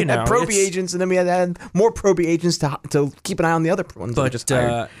just yeah, like we you had know, proby it's- agents, and then we had to add more proby agents to keep an eye on the other ones. that we But just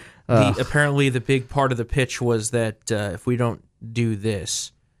hired. apparently, the big part of the pitch was that if we don't do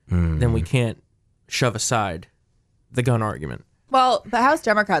this, then we can't shove aside the gun argument. Well, the House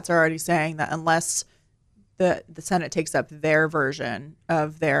Democrats are already saying that unless the Senate takes up their version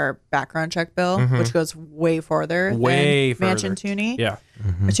of their background check bill, which goes way farther Way than further. Manchin Toomey, Yeah,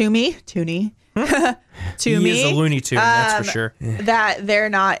 Toomey, he is a Looney Tune, that's for sure. that they're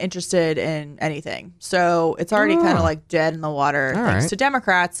not interested in anything. So it's already kind of like dead in the water thanks right. to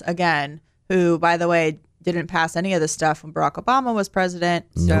Democrats again, who, by the way, didn't pass any of this stuff when Barack Obama was president.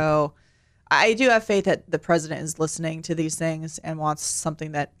 So I do have faith that the president is listening to these things and wants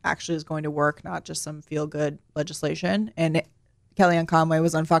something that actually is going to work, not just some feel-good legislation. And Kellyanne Conway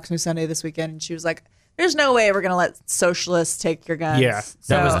was on Fox News Sunday this weekend, and she was like, there's no way we're going to let socialists take your guns. Yeah,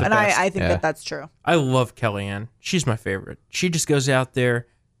 so, that was the and best. I think Yeah. that that's true. I love Kellyanne. She's my favorite. She just goes out there,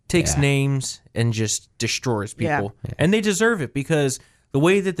 takes Yeah. names, and just destroys Yeah. people. And they deserve it because the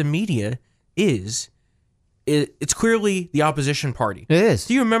way that the media is, it's clearly the opposition party. It is.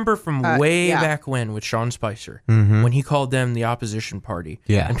 Do you remember from way yeah. back when with Sean Spicer, when he called them the opposition party?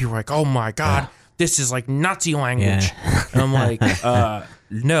 Yeah. And people were like, oh my God, this is like Nazi language. And I'm like,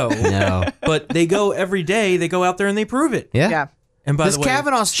 No. No. But they go every day. They go out there and they prove it. Yeah. Yeah. And by This the way,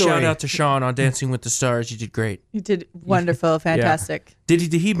 Kavanaugh story. shout out to Sean on Dancing with the Stars. You did great. You did wonderful, fantastic. Did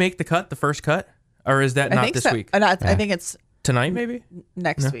he make the cut, the first cut? Or is that I not think this so. week? I think it's Tonight, maybe?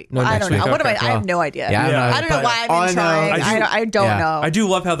 next week. No, I next don't know. week. What am I? Okay. I have no idea. Yeah, I don't know why All I'm I in know- trying. I don't Yeah. know. I do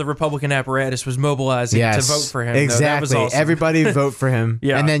love how the Republican apparatus was mobilizing Yes. to vote for him. though. Exactly. That was awesome. Everybody vote for him.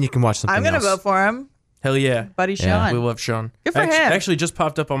 Yeah. And then you can watch something I'm gonna else. vote for him, Hell yeah. buddy Yeah. Sean. We love Sean. Good for him. Actually, just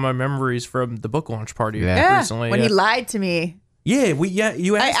popped up on my memories from the book launch party Yeah. recently. when yeah. he lied to me. you I asked him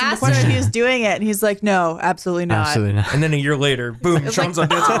the asked him question. if he was doing it, and he's like, "No, absolutely not." Absolutely not. And then a year later, boom, Sean's on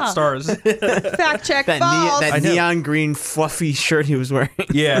Dancing with the Stars. Fact check That, false. I know. neon green fluffy shirt he was wearing.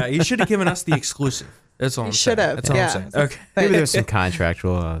 Yeah, he should have given us the exclusive. That's all I'm saying. should have. That's all Yeah. I'm saying. Okay. Maybe there's some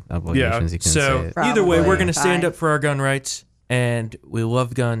contractual obligations. Yeah. He couldn't So say it. either way, we're Probably. going to stand Fine. up for our gun rights, and we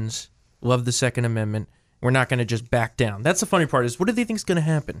love guns, love the Second Amendment. We're not going to just back down. That's the funny part is, what do they think is going to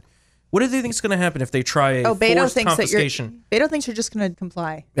happen? What do they think is going to happen if they try a Beto forced thinks that confiscation? Beto thinks you're just gonna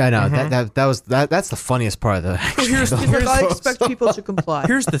comply. I know that's the funniest part of the. Here's He's like, I expect people to comply.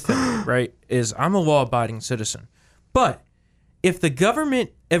 Here's the thing, right? Is I'm a law-abiding citizen, but if the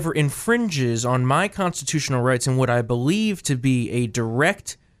government ever infringes on my constitutional rights in what I believe to be a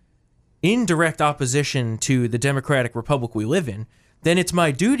indirect opposition to the democratic republic we live in, then it's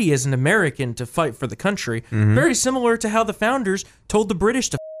my duty as an American to fight for the country. Very similar to how the founders told the British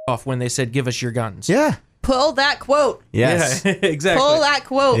to off when they said, "Give us your guns." Yeah. Pull that quote. Yes. Yeah, exactly. Pull that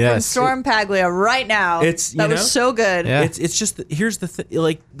quote from Yes. Storm Paglia right now. It's, that you was know? so good. Yeah. It's just here's the thing,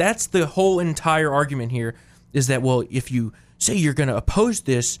 like that's the whole entire argument here is that, well, if you say you're going to oppose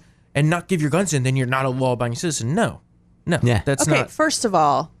this and not give your guns in, then you're not a law-abiding citizen. No, Yeah. that's Okay, not. first of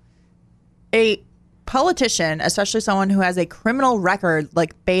all, a politician, especially someone who has a criminal record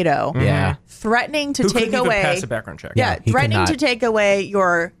like Beto, Yeah. threatening to Who take couldn't even away pass a background check? Yeah, he threatening could to not. take away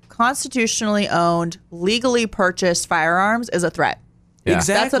your constitutionally owned, legally purchased firearms is a threat. Yeah.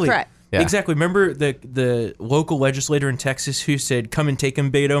 Exactly. That's a threat. Yeah. Exactly. Remember the local legislator in Texas who said, "Come and take him,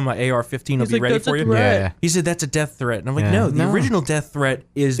 Beto. My AR-15 will He's be like, ready "That's for a you." threat. Yeah. He said that's a death threat, and I'm like, Yeah. no. The No. original death threat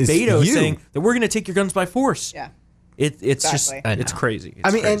is It's Beto you. saying that we're going to take your guns by force. Yeah. It's Exactly. just I it's know. crazy. It's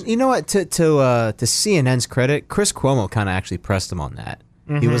I mean, crazy. and you know what? To CNN's credit, Chris Cuomo kind of actually pressed him on that.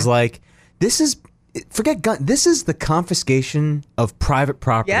 He was like, "This is forget gun. This is the confiscation of private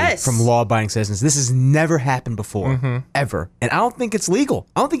property Yes. from law-abiding citizens. This has never happened before, ever, and I don't think it's legal.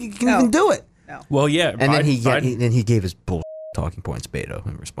 I don't think you can No. even do it." Well, yeah. And then Biden- then he gave his bull talking points, Beto,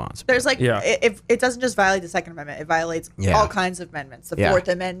 in response. There's like, Yeah. it doesn't just violate the Second Amendment, it violates Yeah. all kinds of amendments. The Yeah. Fourth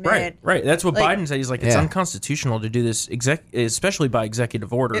Amendment. Right. That's what Like- Biden said. He's like, it's Yeah. unconstitutional to do this, especially by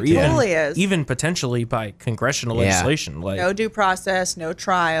executive order. It even, totally is. Even potentially by congressional Yeah. legislation. Like, No due process, no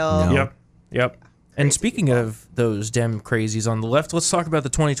trial. No. Yep. And speaking of those Dem crazies on the left, let's talk about the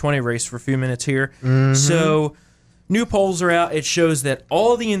 2020 race for a few minutes here. So, new polls are out. It shows that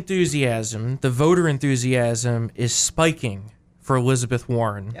all the enthusiasm, the voter enthusiasm, is spiking for Elizabeth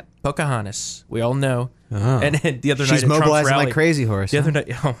Warren. Yep. Pocahontas, we all know. And the other night She's at Trump's mobilizing rally, like crazy horse. The huh? other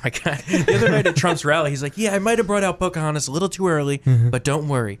night, oh my god! The other night at Trump's rally, he's like, "Yeah, I might have brought out Pocahontas a little too early, but don't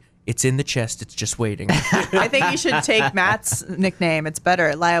worry, it's in the chest. It's just waiting." I think you should take Matt's nickname. It's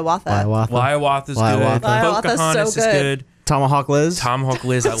better. Liawatha. Liawatha's good. Liawatha. Liawatha's Pocahontas so is good. good. Tomahawk Liz. Tomahawk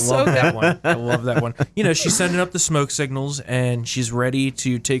Liz, I So love that good. one. I love that one. You know, she's sending up the smoke signals, and she's ready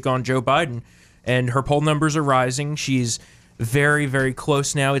to take on Joe Biden. And her poll numbers are rising. She's very, very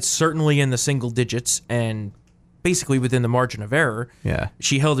close now. It's certainly in the single digits, and basically within the margin of error. Yeah.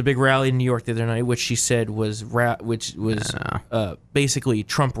 She held a big rally in New York the other night, which she said was basically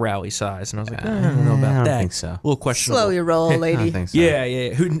Trump rally size, and I was like, I don't know about I don't that. think so. A little questionable. Slow your roll, I don't lady. think so. Yeah.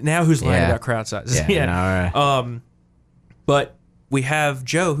 Who's lying Yeah. about crowd sizes? Yeah. No, all right. But we have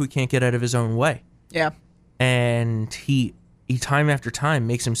Joe who can't get out of his own way, Yeah. and he time after time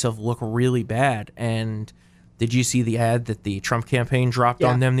makes himself look really bad. And did you see the ad that the Trump campaign dropped Yeah.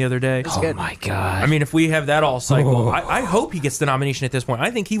 on them the other day? Oh good. my god. I mean, if we have that all cycle, I hope he gets the nomination at this point.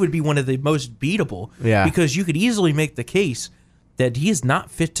 I think he would be one of the most beatable. Yeah. Because you could easily make the case that he is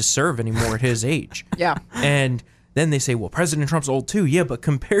not fit to serve anymore at his age. Yeah. And then they say, well, President Trump's old too. Yeah, but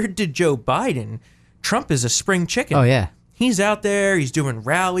compared to Joe Biden, Trump is a spring chicken. Oh yeah. He's out there. He's doing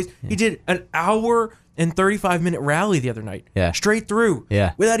rallies. He did an hour and 35-minute rally the other night. Yeah. Straight through.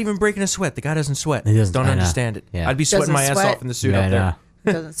 Yeah. Without even breaking a sweat. The guy doesn't sweat. He doesn't- Don't I know. understand it. Yeah. I'd be sweating Doesn't my ass sweat? off in the suit Yeah, up I there. know.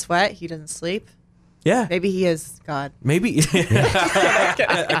 He doesn't sweat. He doesn't sleep. Yeah. Maybe he is God. Maybe.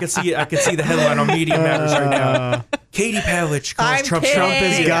 I could see the headline on Media Matters right now. Katie Pavlich calls I'm Trump kidding. Trump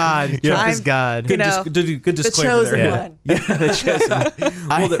is God. Yeah. Trump is God. You know, good the disclaimer chosen there. one.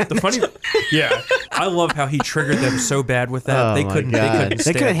 Well, the funny, I love how he triggered them so bad with that. Oh they my couldn't. God. They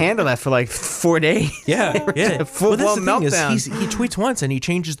stand couldn't it. handle that for like 4 days. Yeah. A full-blown Well, that's the thing meltdown. is he tweets once and he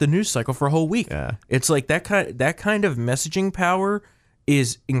changes the news cycle for a whole week. Yeah. It's like that kind of messaging power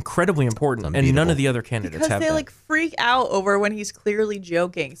is incredibly important, and none unbeatable. of the other candidates Because have they that. like freak out over when he's clearly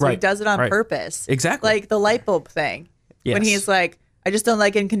joking. So he Right, does it on right. purpose. Exactly. Like the light bulb thing. When Yes. he's like, I just don't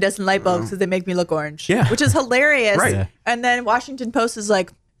like incandescent light bulbs because they make me look orange. Yeah. Which is hilarious. Right. Yeah. And then Washington Post is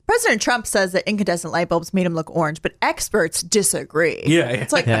like, President Trump says that incandescent light bulbs made him look orange, but experts disagree. Yeah.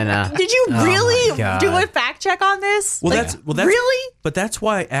 It's like, Yeah, no. did you Oh really my God. do a fact check on this? Well, Like, that's really? But that's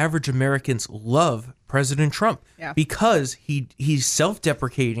why average Americans love President Trump. Yeah. Because he's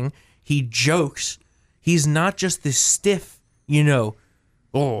self-deprecating. He jokes. He's not just this stiff,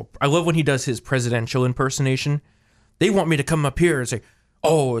 Oh, I love when he does his presidential impersonation. They want me to come up here and say,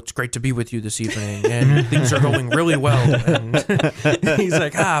 "Oh, it's great to be with you this evening, and things are going really well." And he's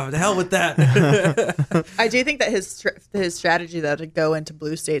like, the hell with that. I do think that his strategy though to go into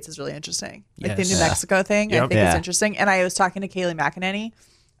blue states is really interesting. Like the Yes. New Mexico thing, I Yep. think is Yeah. interesting. And I was talking to Kayleigh McEnany,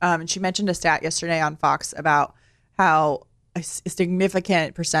 and she mentioned a stat yesterday on Fox about how a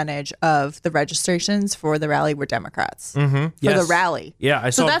significant percentage of the registrations for the rally were Democrats for the Yes. rally. Yeah,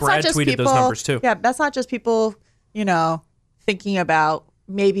 I saw Brad tweeted those numbers too. Yeah, that's not just people, thinking about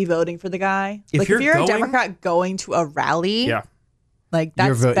maybe voting for the guy. If Like you're if you're a going- Democrat going to a rally, Yeah. like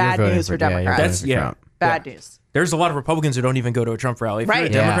that's bad voting news for yeah, you're Democrats. voting That's for yeah. Trump. Bad Yeah. news. There's a lot of Republicans who don't even go to a Trump rally. If you're a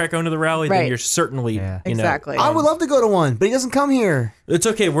Right. Democrat Yeah. going to the rally, then Right. you're certainly, Yeah. Exactly. I would love to go to one, but he doesn't come here. It's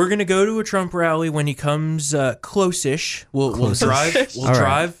okay. We're gonna go to a Trump rally when he comes close-ish. We'll drive. We'll All right.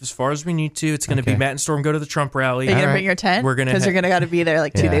 drive as far as we need to. It's gonna be Okay. Matt and Storm go to the Trump rally. Are you gonna All bring your tent? We're gonna because you're ha- gonna got to be there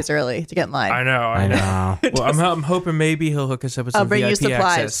like 2 Yeah. days early to get in line. I know. Well, I'm hoping maybe he'll hook us up with I'll some bring you VIP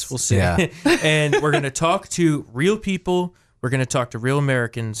supplies. access. We'll see. Yeah. And we're gonna talk to real people. We're gonna talk to real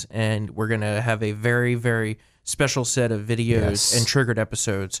Americans, and we're gonna have a very, very special set of videos Yes. and triggered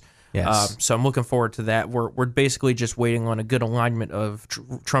episodes. Yes. So I'm looking forward to that. We're basically just waiting on a good alignment of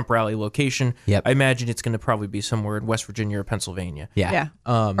Trump rally location. Yep. I imagine it's going to probably be somewhere in West Virginia or Pennsylvania. Yeah.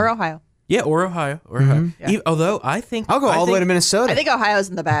 Yeah. Or Ohio. Yeah, or Ohio. Although I think I'll go all the way to Minnesota. I think Ohio's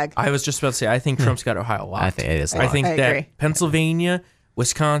in the bag. I was just about to say I think Trump's got Ohio locked. I think it is. I think I that agree. Pennsylvania,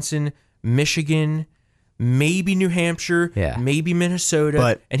 Wisconsin, Michigan, maybe New Hampshire, Yeah. maybe Minnesota,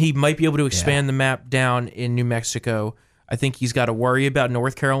 But- and he might be able to expand the map down in New Mexico. I think he's got to worry about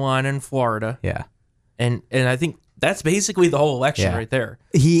North Carolina and Florida, Yeah. and I think that's basically the whole election Yeah. right there.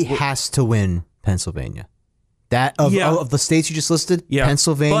 He has to win Pennsylvania. That of the states you just listed, Yeah.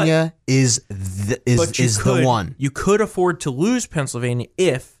 Pennsylvania is the one. You could afford to lose Pennsylvania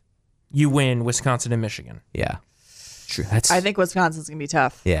if you win Wisconsin and Michigan. Yeah. True. That's I think Wisconsin's gonna be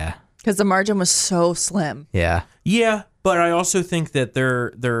tough yeah. because the margin was so slim. Yeah. Yeah, but I also think that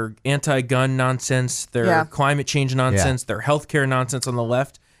their anti-gun nonsense, their Yeah. climate change nonsense, their healthcare nonsense on the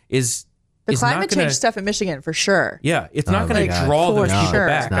left is The is climate not gonna, change stuff in Michigan for sure. Yeah, it's not Oh going my to God. draw For those people sure.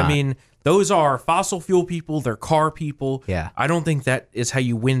 back. It's not. I mean, those are fossil fuel people, they're car people. Yeah. I don't think that is how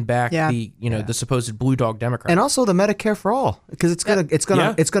you win back Yeah. the the supposed blue dog Democrat. And also the Medicare for all, because it's gonna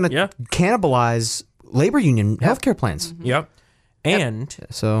Yeah. cannibalize labor union healthcare plans. Yep. And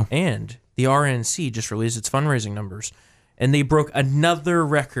So the RNC just released its fundraising numbers, and they broke another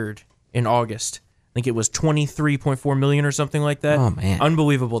record in August. I think it was 23.4 million or something like that. Oh, man.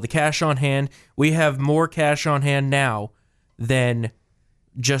 Unbelievable. The cash on hand. We have more cash on hand now than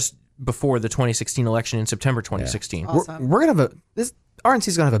just before the 2016 election in September 2016. Awesome. we're gonna have this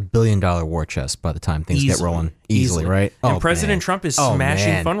RNC's gonna have $1 billion war chest by the time things get rolling easily, right? And Oh, President man. Trump is Oh,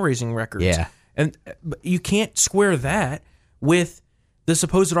 smashing man. fundraising records. Yeah. And but you can't square that with the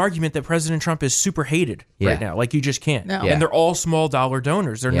supposed argument that President Trump is super hated right Yeah. now. Like, you just can't. No. Yeah. And they're all small dollar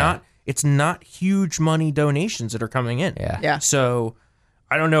donors. They're Yeah. not, it's not huge money donations that are coming in. Yeah. Yeah. So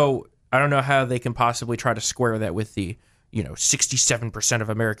I don't know how they can possibly try to square that with the 67% of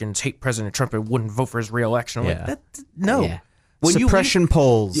Americans hate President Trump and wouldn't vote for his reelection. I'm Yeah. like, no. Yeah. When you Suppression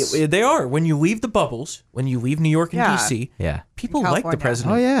polls. leave, they are. When you leave the bubbles, when you leave New York and Yeah. D.C., Yeah. people In like the California.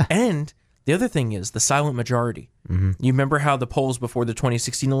 president. Oh, yeah. And the other thing is the silent majority. Mm-hmm. You remember how the polls before the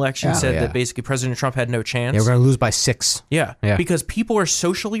 2016 election said yeah. that basically President Trump had no chance? Yeah, we're gonna lose by 6. Yeah, Yeah. because people are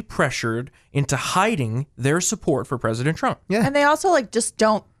socially pressured into hiding their support for President Trump. Yeah. And they also like just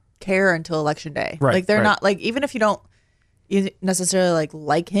don't care until election day. Right, Like they're right. not like even if you don't necessarily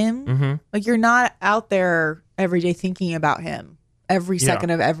like him, Mm-hmm. like you're not out there every day thinking about him every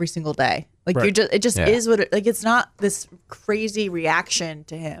second of every single day. Like Right. you just it just Yeah. is what it, like it's not this crazy reaction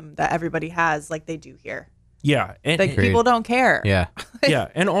to him that everybody has like they do here. Yeah, and Like people don't care. Yeah. yeah,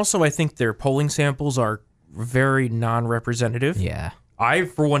 and also I think their polling samples are very non-representative. Yeah. I,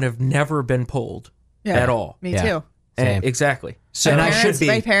 for one, have never been polled at all. Me Yeah. too. Same. Exactly. So And I should be.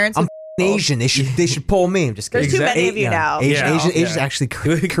 My parents. I'm Asian. They should poll me. I'm just kidding. There's too many of you now. Asians Yeah. actually,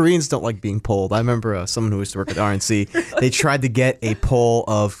 Koreans don't like being polled. I remember someone who used to work at RNC. They tried to get a poll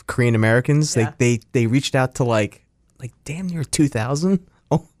of Korean Americans. Yeah. They reached out to like damn near 2,000.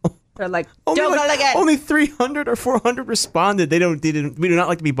 They're like, Only, don't go again. only 300 or 400 responded. They didn't. We do not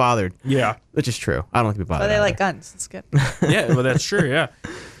like to be bothered. yeah, Which is true. I don't like to be bothered. But they either. like guns. It's good. yeah, well, that's true. Yeah.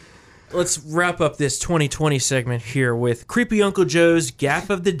 Let's wrap up this 2020 segment here with Creepy Uncle Joe's Gap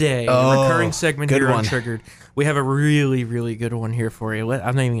of the Day, a recurring segment good here on one. Triggered. We have a really, really good one here for you.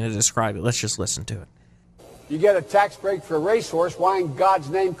 I'm not even going to describe it. Let's just listen to it. You get a tax break for a racehorse. Why in God's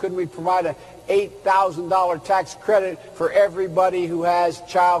name couldn't we provide a $8,000 tax credit for everybody who has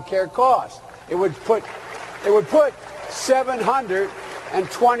child care costs? It would put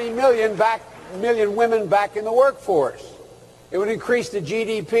 720 million women back in the workforce. It would increase the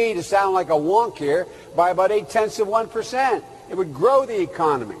GDP, to sound like a wonk here, by about 0.8%. It would grow the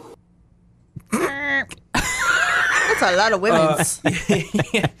economy. That's a lot of women's.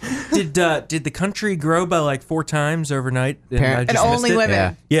 Did the country grow by like 4 times overnight? I And just only missed it?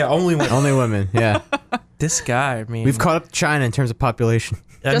 women. Yeah. Yeah, only women. Only women. Yeah. This guy, I mean, We've caught up to China in terms of population.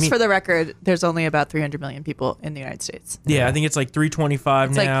 Just for the record, there's only about 300 million people in the United States. yeah, I think it's like 325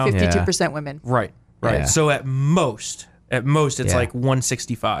 It's now. like 52% women. Right. Yeah. So at most, it's Yeah. like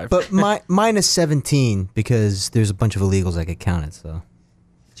 165. But minus 17 because there's a bunch of illegals that get counted. So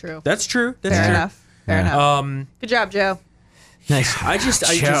True. that's true. That's Fair true. enough. Fair enough. Good job, Joe. nice. I just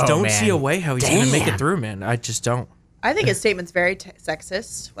Joe, don't man. see a way how he's going to make it Damn. through, man. I just don't. I think his statement's very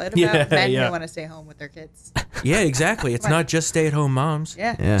sexist. What about Yeah, men yeah. who want to stay home with their kids? Yeah, exactly. It's not just stay-at-home moms.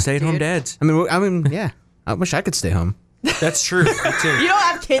 Yeah. Yeah. Stay-at-home Dude. dads. I mean, yeah. I wish I could stay home. That's true. Me too. You don't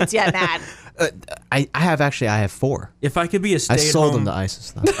have kids yet, Matt. I have 4. If I could be a I stay-at-home, sold them to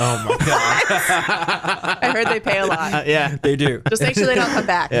ISIS though. Oh my god, I heard they pay a lot. yeah. they do. Just make sure they don't come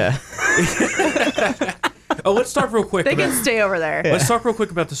back. Yeah. Oh, let's talk real quick. They about- can stay over there. Let's talk real quick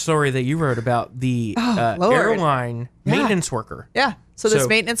about the story that you wrote about the Lord. airline maintenance worker. Yeah. So this So-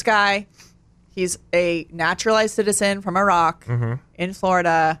 maintenance guy, he's a naturalized citizen from Iraq in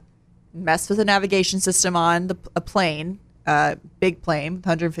Florida, messed with the navigation system on a plane, big plane with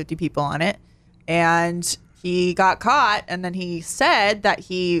 150 people on it. And he got caught. And then he said that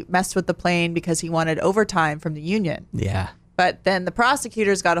he messed with the plane because he wanted overtime from the union. Yeah. But then the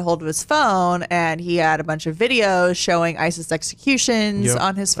prosecutors got a hold of his phone, and he had a bunch of videos showing ISIS executions Yep.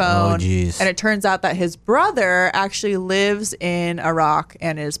 on his phone. jeez. And it turns out that his brother actually lives in Iraq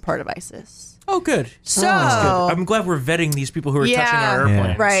and is part of ISIS. Oh, good. So, I'm glad we're vetting these people who are touching our Yeah.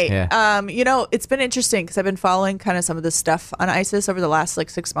 airplanes. right. Yeah. It's been interesting because I've been following kind of some of this stuff on ISIS over the last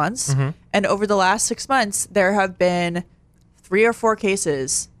 6 months. Mm-hmm. And over the last 6 months, there have been 3 or 4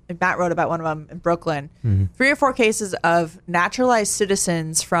 cases. And Matt wrote about one of them in Brooklyn. 3 or 4 cases of naturalized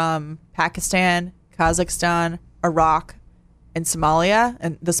citizens from Pakistan, Kazakhstan, Iraq, and Somalia.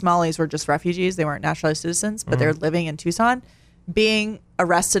 And the Somalis were just refugees. They weren't naturalized citizens, but they're living in Tucson, being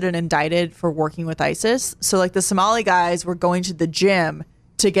arrested and indicted for working with ISIS. So like the Somali guys were going to the gym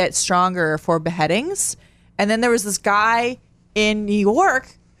to get stronger for beheadings. And then there was this guy in New York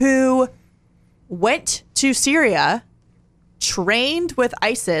who went to Syria, trained with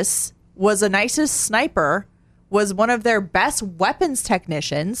ISIS, was an ISIS sniper, was one of their best weapons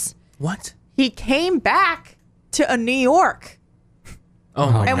technicians. What? He came back to New York Oh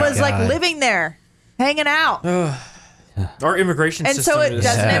my and god. was like living there, hanging out. Our immigration And system so it is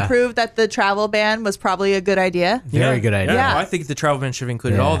doesn't Yeah. it prove that the travel ban was probably a good idea? Very good idea. Yeah. I think the travel ban should have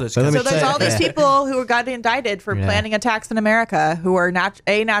included Yeah. all this. But let me So there's say- all these yeah. people who got indicted for Yeah. planning attacks in America who are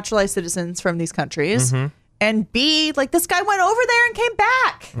naturalized citizens from these countries. Mm-hmm. And B, like this guy went over there and came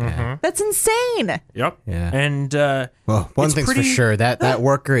back. Mm-hmm. That's insane. Yep. Yeah. And Well, one it's thing's pretty- for sure that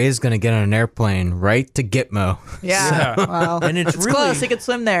worker is going to get on an airplane right to Gitmo. Yeah. Yeah. Well, And it's really- close. He could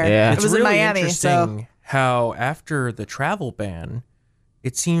swim there. Yeah. It it's was really in Miami. interesting So how after the travel ban,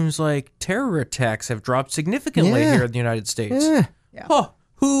 it seems like terror attacks have dropped significantly Yeah. here in the United States. Yeah. Huh,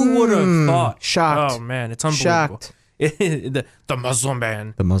 who would have thought? shocked. Oh man, it's unbelievable. Shocked. the Muslim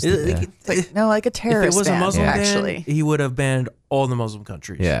ban. The Muslim It- ban. it's like, no, like a If terrorist it was a ban, Muslim ban, actually. he would have banned all the Muslim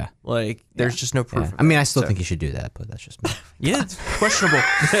countries. Yeah. Like there's just no proof. Yeah. Of I mean, that, I still so- think you should do that, but that's just me. Yeah, it's questionable.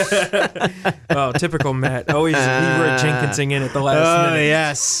 Oh, typical Matt. Always leroy Jenkinsing in at the last minute.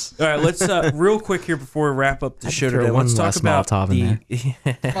 yes. All right, let's real quick here before we wrap up the show throw today. one Let's talk last about Molotov in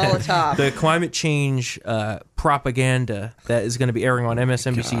Molotov. the climate change propaganda that is going to be airing on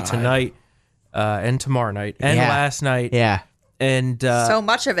MSNBC tonight. and tomorrow night and Yeah. last night. Yeah. And So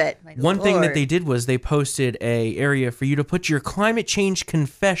much of it. My one thing that Lord. they did was they posted a area for you to put your climate change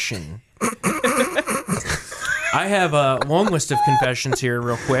confession. I have a long list of confessions here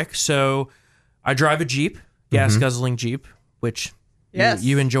real quick. So I drive a Jeep, gas guzzling Jeep, which Yes.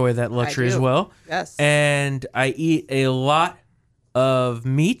 you enjoy that luxury as do. well. Yes. And I eat a lot of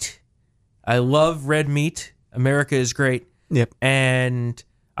meat. I love red meat. America is great. Yep. And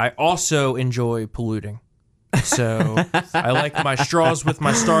I also enjoy polluting. So I like my straws with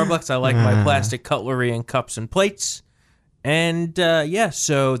my Starbucks. I like my plastic cutlery and cups and plates. And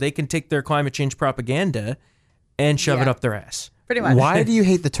so they can take their climate change propaganda and shove it Yeah. up their ass. Pretty much. Why do you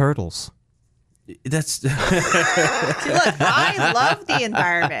hate the turtles? That's See, look, I love the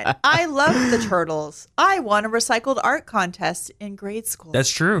environment. I love the turtles. I won a recycled art contest in grade school. that's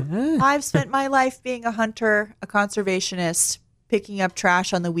true. I've spent my life being a hunter, a conservationist, picking up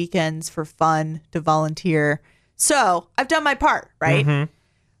trash on the weekends for fun, to volunteer. So I've done my part, right? Mm-hmm.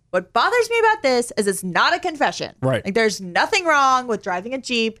 What bothers me about this is it's not a confession. Right. Like, there's nothing wrong with driving a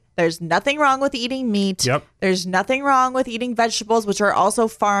Jeep. There's nothing wrong with eating meat. Yep. There's nothing wrong with eating vegetables, which are also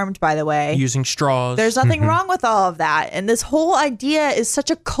farmed, by the way. Using straws. There's nothing wrong with all of that. And this whole idea is such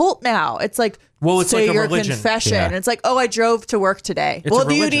a cult now. It's like, Well, it's say like a your religion. confession. Yeah. And it's like, oh, I drove to work today. It's Well, a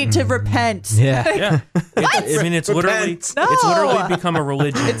do you religion. need to repent? Yeah. Yeah. I mean, it's literally No. it's literally become a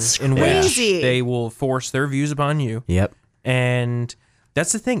religion It's in which crazy. they will force their views upon you. Yep. And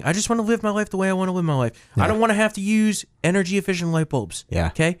that's the thing. I just want to live my life the way I want to live my life. I don't want to have to use energy efficient light bulbs. Yeah.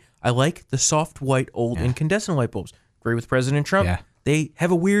 Okay. I like the soft white old incandescent light bulbs. Agree with President Trump. Yeah. They have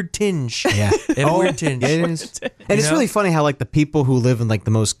a weird tinge. Yeah. They have a weird tinge. It is. And it's know? really funny how like the people who live in like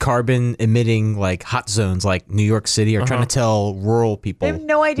the most carbon emitting like hot zones like New York City are trying to tell rural people They have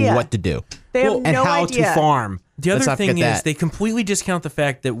no idea. what to do. They have and no how idea. to farm. The Let's other not thing forget is that. they completely discount the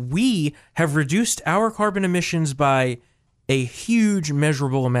fact that we have reduced our carbon emissions by a huge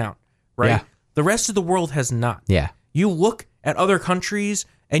measurable amount, right? Yeah. The rest of the world has not. Yeah. You look at other countries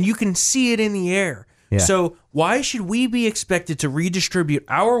and you can see it in the air. Yeah. So why should we be expected to redistribute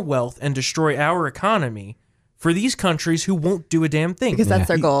our wealth and destroy our economy for these countries who won't do a damn thing? Because that's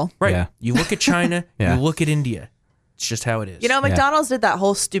their goal. Right. Yeah. You look at China, Yeah. you look at India. It's just how it is. You know, McDonald's did that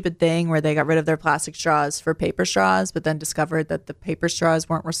whole stupid thing where they got rid of their plastic straws for paper straws, but then discovered that the paper straws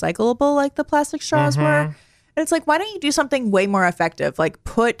weren't recyclable like the plastic straws were. And it's like, why don't you do something way more effective? Like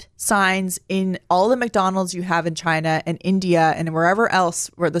put signs in all the McDonald's you have in China and India and wherever else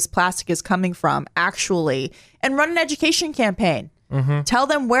where this plastic is coming from, actually, and run an education campaign. Tell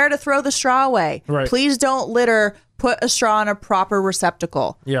them where to throw the straw away. Right. Please don't litter. Put a straw in a proper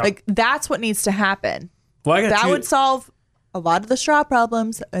receptacle. Yeah. Like that's what needs to happen. Well, I got That two, would solve a lot of the straw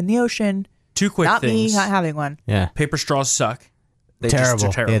problems in the ocean. two quick Not things. me not having one. Yeah. Paper straws suck. They Terrible. Just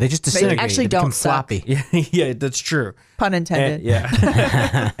are terrible. Yeah, they just disintegrate. actually They become don't suck. floppy. yeah, that's true. Pun intended.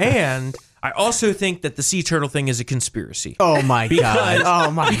 Yeah. And I also think that the sea turtle thing is a conspiracy. Oh my god. Oh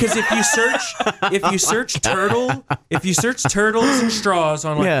my Because if you search turtles and straws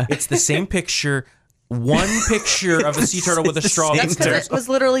online, Yeah. it's the same picture. One picture of a sea turtle with a straw. That's That's because it was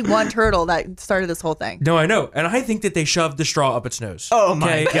literally one turtle that started this whole thing. No, I know, and I think that they shoved the straw up its nose. Oh,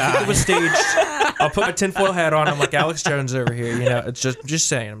 my I think it was staged. I'll put my tinfoil hat on. I'm like Alex Jones over here. You know, it's just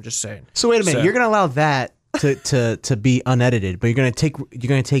saying. I'm just saying. So wait a minute, So- you're gonna allow that to be unedited, but you're gonna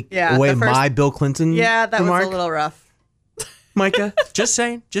take Yeah, away the first- my Bill Clinton Yeah, that remark? was a little rough. Micah. Just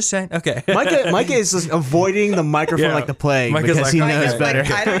saying. Okay. Micah is just avoiding the microphone Yeah. like the plague Micah's because like, he "Mike knows is better.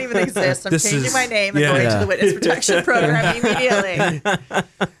 Like, I don't even exist. I'm This changing is- my name and yeah. going Yeah. to the witness protection program immediately.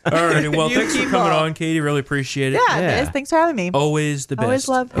 All right. Well, You thanks for people. coming on, Katie. Really appreciate it. Yeah, Yeah. guys, thanks for having me. Always the best. Always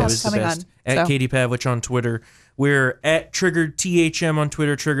love Always coming the best. on, At so. Katie Pavlich on Twitter. We're at Triggered THM on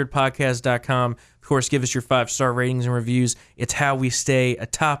Twitter, triggeredpodcast.com. Of course, give us your 5-star ratings and reviews. It's how we stay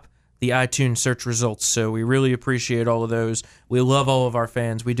atop the iTunes search results. So we really appreciate all of those. We love all of our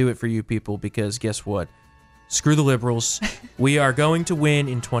fans. We do it for you people because guess what? Screw the liberals. We are going to win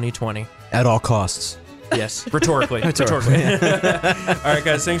in 2020. At all costs. Yes, rhetorically. Rhetorically. All right,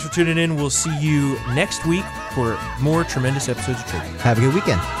 guys, thanks for tuning in. We'll see you next week for more tremendous episodes of Triggered. Have a good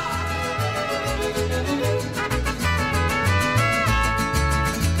weekend.